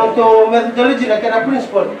talangana untuk methodology na kena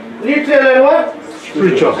principle. Literal what?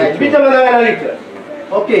 Spiritual. Bita manangana literal.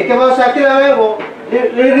 Okay, kaya sa kila go,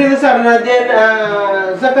 read sa na den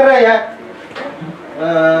Zechariah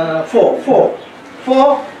 4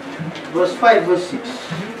 verse 5 verse 6.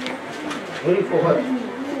 Very 4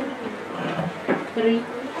 3.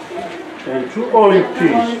 And two olive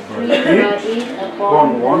trees, each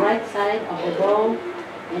upon the one right side of the bow,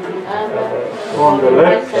 and the other on the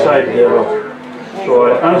left side thereof.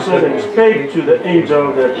 So I answered and spake to the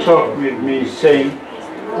angel that talked with me, saying,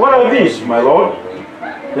 What are these, my Lord?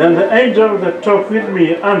 Then the angel that talked with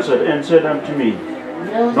me answered and said unto me,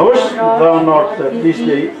 Knowest thou not that this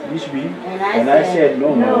be? And I said,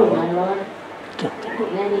 No, my Lord.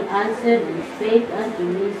 Then he answered and spake unto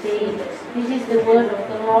me, saying, This is the word of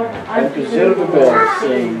the Lord unto Zerubbabel,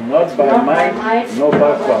 saying, Not by might, nor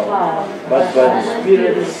by power, but by the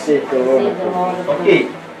Spirit, saith the Lord. Okay.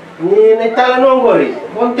 Ni talanonggori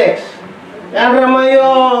konteks. Yang ramayo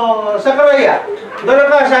Zechariah. Dona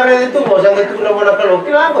ka sare itu mo sang itu na bona kalau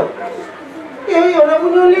kilakon. Iyo na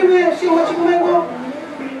bunyo libe si mengo.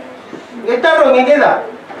 Getaro ngeda.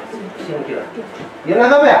 Sing kila. Yan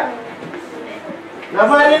na ba?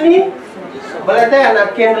 Nafanya ni balata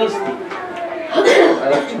na candlestick.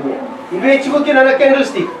 Ibe chico kina na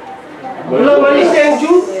candlestick. Belum mali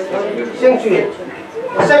sengju.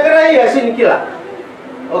 Zechariah sin kila.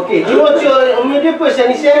 Okay, di mo siya media person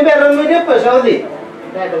ni December media person di.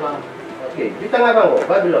 Babylon. Okay, di tengah bango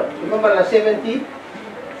Babylon. Di mana 70?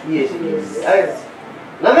 Yes. Ay.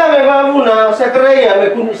 Nada me babu na sa kreya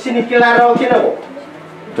me kun sini kilaro kinabo.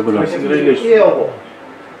 Babylon. Iyo.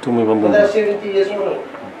 Tumi bambu. Ada 70 years mo.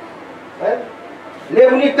 Eh?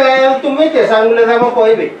 Leuni kaya tumete sangule dama ko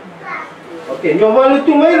ibe. Okay, nyomalu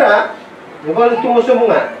tumaira. Nyomalu tumo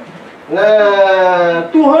semunga. Na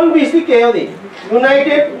tuhon bisi kayo di.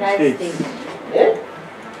 United States. Eh?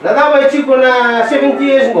 Nada ba chiko na 70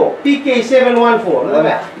 years mo. PK 714. Nada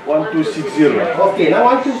ba? 1260. Okay, na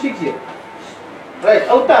 1260. Right,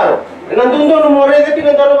 Autaro. Nandun doon mo rin natin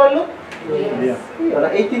nandun naman no? Yeah. Na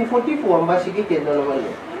 1844 ang basi kikit na naman no.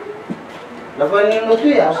 Naman yun no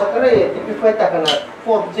to ya. Sa kare, tipipweta ka na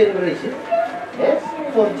 4th generation. Yes?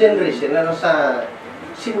 4th generation na nasa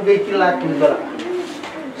sinugay kilatin doon.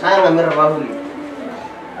 Saya nga meron bahuli.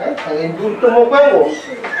 Eh? Ang indulto mo pa mo.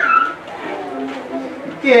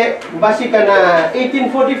 Kaya, basi ka na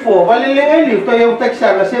 1844, walilingay liw, ito yung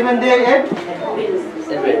teksa na 7-day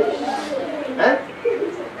Adventist. Eh?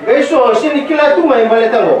 Guys, so, sinikila ito may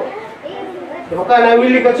balitan mo. Kaya ka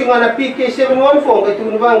nawili ka siya na PK 714, kaya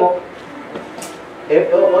ito bango.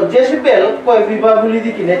 O Jezebel, ko ay bibabuli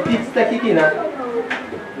di kina, tits na kikina,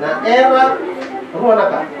 na era, rumana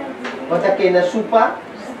ka, patake na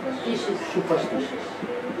superstitious.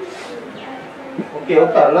 Okay,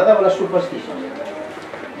 okay, nada na superstitious.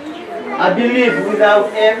 I believe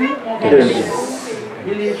without evidence.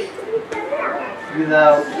 Believe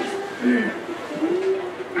without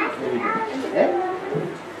eh?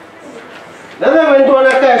 Nada mento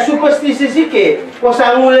naka superstitious ike, ko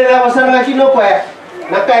sangule da pasanga kino pa.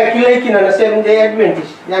 Naka kilay kina na 7-day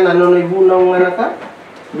Adventist. Yan ano no ibunong nga naka.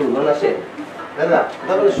 No na se. Nada,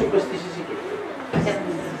 nada superstitious ike.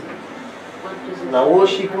 Na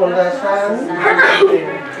worship on the Sunday.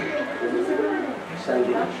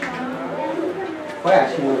 Kaya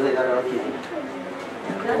sinulay na lang kini.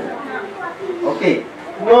 Okay.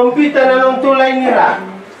 Nombita na ng tulay nila.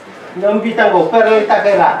 Nombita ko, pero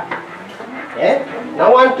itakera. Eh? Na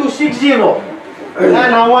 1260.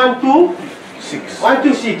 Na 126.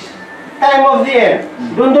 Time of the end.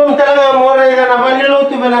 Doon talaga mora na nabalilo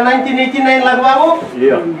to na 1989 lagwa mo?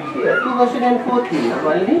 Yeah. 2014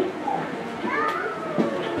 nabali.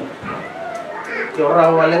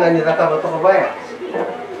 Orang walengan ni taka bato kabaya.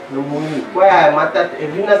 Lumuni. Kwa mata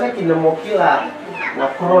evina sa kinamokila na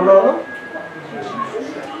chronology.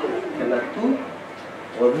 Kana tu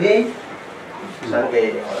ode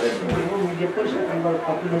sangge ore media person ambal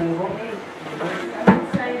popular ni ho.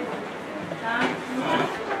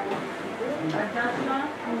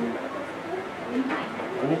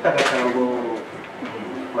 Ini tak kata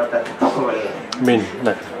mata kabaya. Min,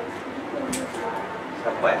 nak.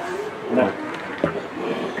 Sampai. Nah.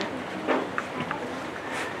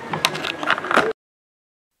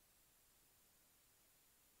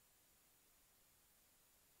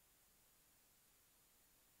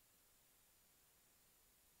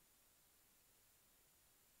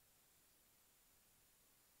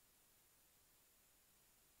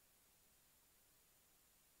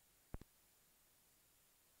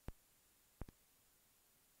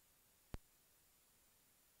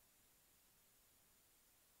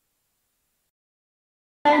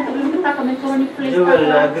 Jewel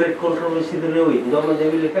na great controversy dulu, ndo man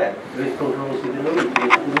jewel ka. Great controversy dulu. 25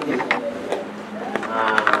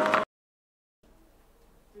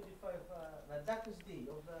 na darkest day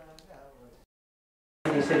of the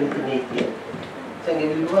 1780. Sang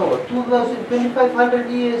ibil ko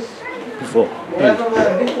 2500 years Before.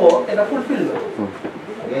 before kena fulfill.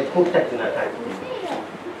 Ya kontak na ka.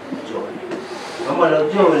 Amalo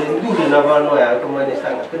jewel ndu na bano ya kumani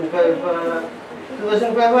sang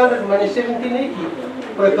 2500 minus 1780.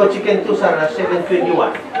 Kau kau chicken tu sana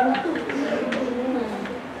 721.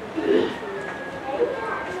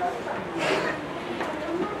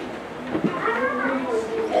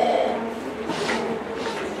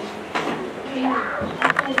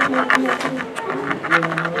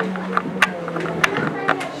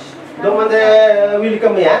 Doon man will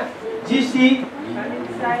kami ya. GC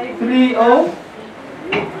 3038.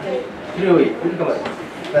 Will kami.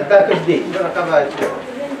 Darkest day. Ito nakabahal siya.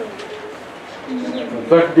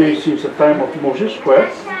 That day seems the time of Moses,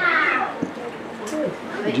 correct?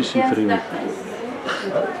 GC3.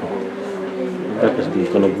 Tapos di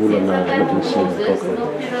ko na bulan na natin siya koko.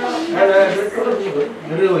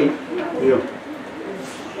 Yeah.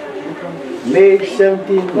 May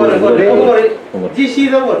 17. GC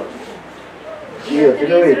daw. Yeah,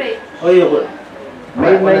 Oh iya,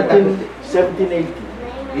 May 19, 1780.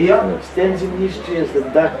 Iya. Stands in history as the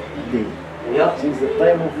dark day. Yeah. Since the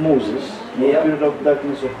time of Moses, no Yeah. period of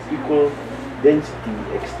darkness of equal density,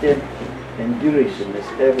 extent, and duration has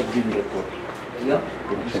ever been recorded. Yeah.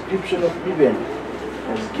 The description of event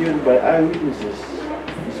as given by eyewitnesses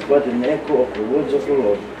is but an echo of the words of the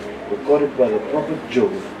Lord recorded by the prophet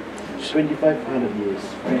Joel 2,500 years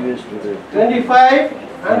previous to the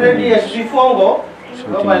 2,500 years before go,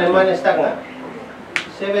 bale mana setengah.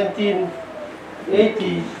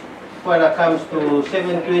 1780 when it comes to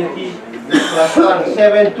 720 plus 1,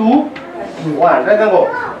 721. Retango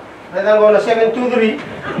na 723.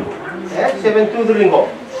 723 go.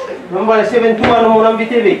 Nombale 721 mo nang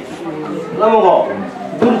BTV. Lamo go.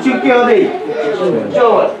 Durchuk kyo dei.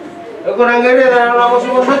 Joel. Ako nangere na namo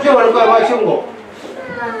sumo sa Joel ko masungo.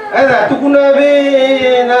 Ada tukuna be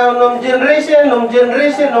na nom generation. 4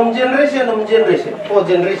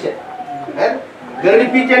 generation.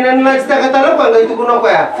 Garipitan and match ta katalo pa itu kuno ko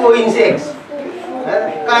ya 4 in 6.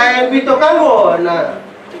 Kaya bito kango na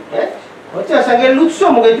ocha sange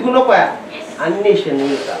lutso mo itu kuno ko ya animation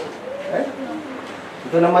nita.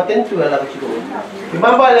 Ito na matentu ala ko chiko.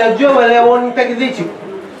 Imamba la jo wala won takidichi.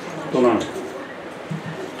 Tuna.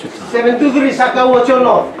 723 saka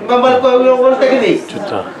wochono. Imamba ko won takidi.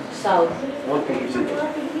 Juta. South.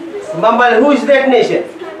 Imamba who is that nation?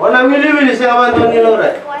 Ona wili sa abandon ni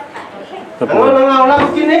lora. Ang mga wala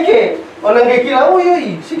ko kineke, o nanggikila,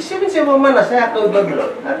 uy, 677 mana saya ke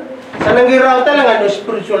Babylon. Sa nanggiraw talaga no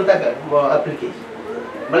spiritual taga mo application.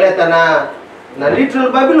 Maleta na literal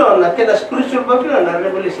Babylon, na kena spiritual Babylon na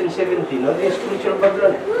Revelation 17, no the spiritual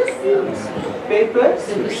Babylon. Paper.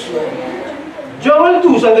 Joel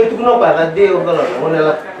 2 sangat itu kuno pa, the day of the Lord. Mo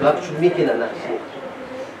na lak sumikin na nasi.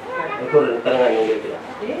 Ito rin talaga yung nanggikila.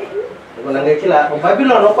 Kung nanggikila, o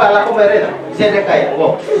Babylon, o pala ko mereda, Zedekiah,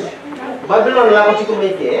 go. Babylon lang ako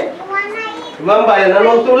kumike. Mamba na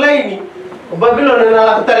nung tulay ni. Babylon na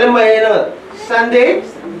lang talima na Sunday.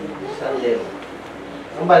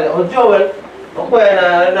 Mamba o Joel. O ko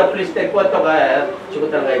na please take what ka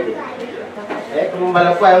chukutan nga iti. Kung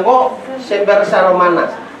mamba ko ko sember sa Romana.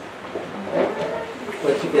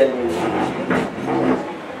 Ko chikan ni.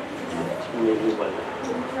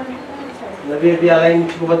 Nabibiyalan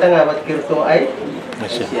ko batanga bat kirto ay.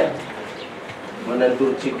 Masya.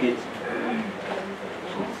 Manandur chikit.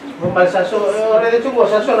 Saso, orede chungo,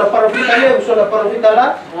 saso na parofita le, uso na parofita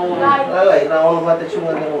la. Lalay, na ono mate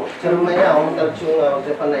chunga ng cermaya, ono tal chunga o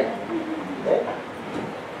se panay.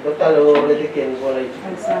 Total orede ken bolay.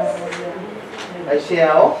 Ay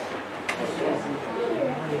siya o.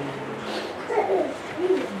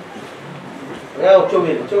 Ya,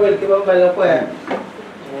 chowel, kiba bala ko ya.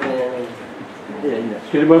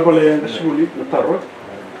 Kiri ba pala yung kasuli na tarot?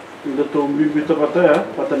 Ito itong bibito pa tayo,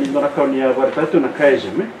 patanin na nakaw niya varita ito na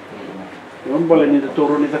kaizam Yung bala ni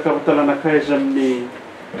Toro ni Takapatala na kaizam ni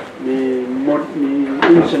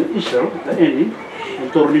Ancient Israel, the ending. Yung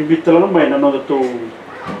Toro ni Bitala may nanood ito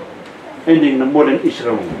ending na modern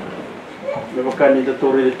Israel. Nabakan ni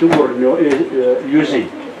Toro ito or using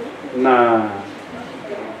na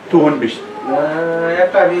 200 bis. Ya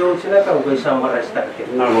kabiyo sila kang ko isang maresta kit.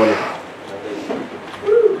 Na boleh.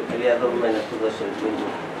 Aliado may na tudo sa tudo.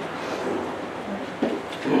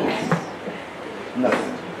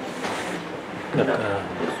 Naka.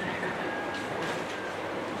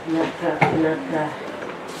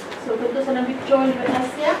 So dito sa nabitchol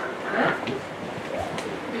Asia,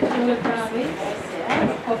 bitchol kami Asia,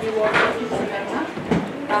 kopi water sa kanya,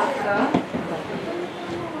 taka,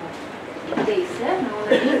 desa,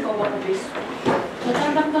 nauna ko wala bis. So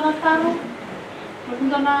tandang na taro,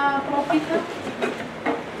 maganda na profita.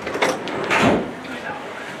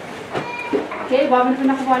 Okay, babin ko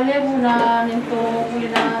nakawale muna nito muli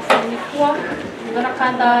na sa nikwa.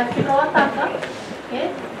 Nakakanda kikawataka.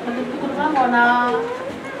 Okay, nagtutukod na mo na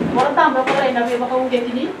orang tambah ko rin nabi baka ugat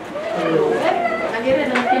ini. Okay, agere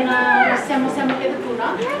na tina masya kita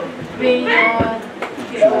tuna. Be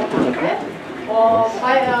okay. Or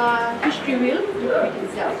by history will repeat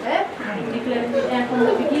itself. Declare it from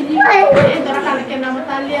the beginning. Okay, darakali kaya na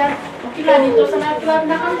matalya. Okay, nito sa nakilab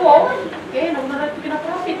na kanbo. Okay, nagnarat ko na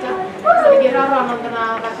profit ka. Sa giraran ang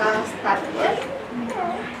nakaka-start.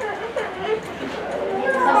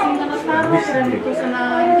 Sa singa na taro, pero dito sa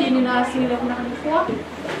na hindi na sila ko nakalikuha.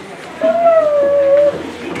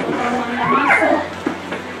 Parang ang namaso.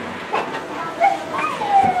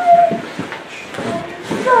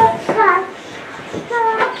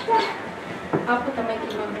 Ako tamay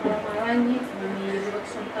kinamamarangi, may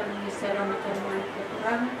luksuntan ni Sarah na karmang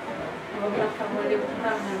kukurang. Walang pangwaliw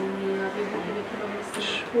kurang na may bibigay ko naman sa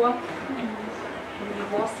kuha. May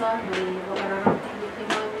bosa, may wakarang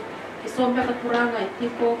tingin-tingin. Isombe ka kurang ay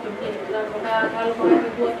tipo, kung hindi lang makakalo mga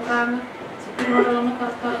nagbuhat kurang. Sa Tino dalam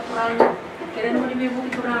kar kurang. Keren mo ni bebo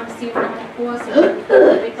kurang si kurang kuah si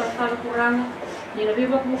bebo kar kurang. Ni na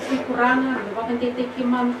bebo bukti kurang. Bebo kan tete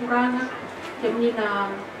kimam kurang. Kemni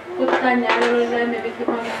na kutanya lalu me bebo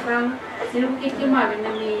kimam kurang. Ni bukti kimam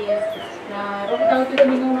ni na rok tahu tu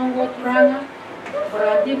ni ngomong kurang.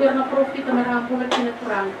 Berarti berna profit merah pula kena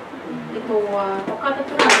kurang. Itu kata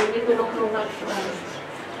kurang itu lokal kurang.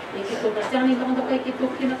 Itu macam ni kalau tak itu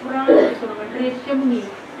kena kurang itu nama rate ni.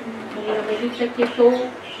 Ni nama rate itu.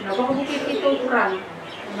 Nama bukit itu kurang.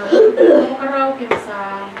 Nama karau ke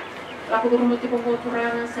masa laku rumah tipe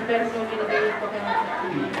kurang sampai rumah ni lebih pakai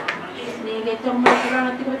ni gitu rumah kurang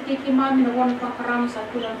nanti buat kiki mami nak warna kurang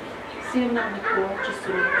satu dan siapa nak ikut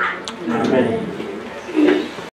justru.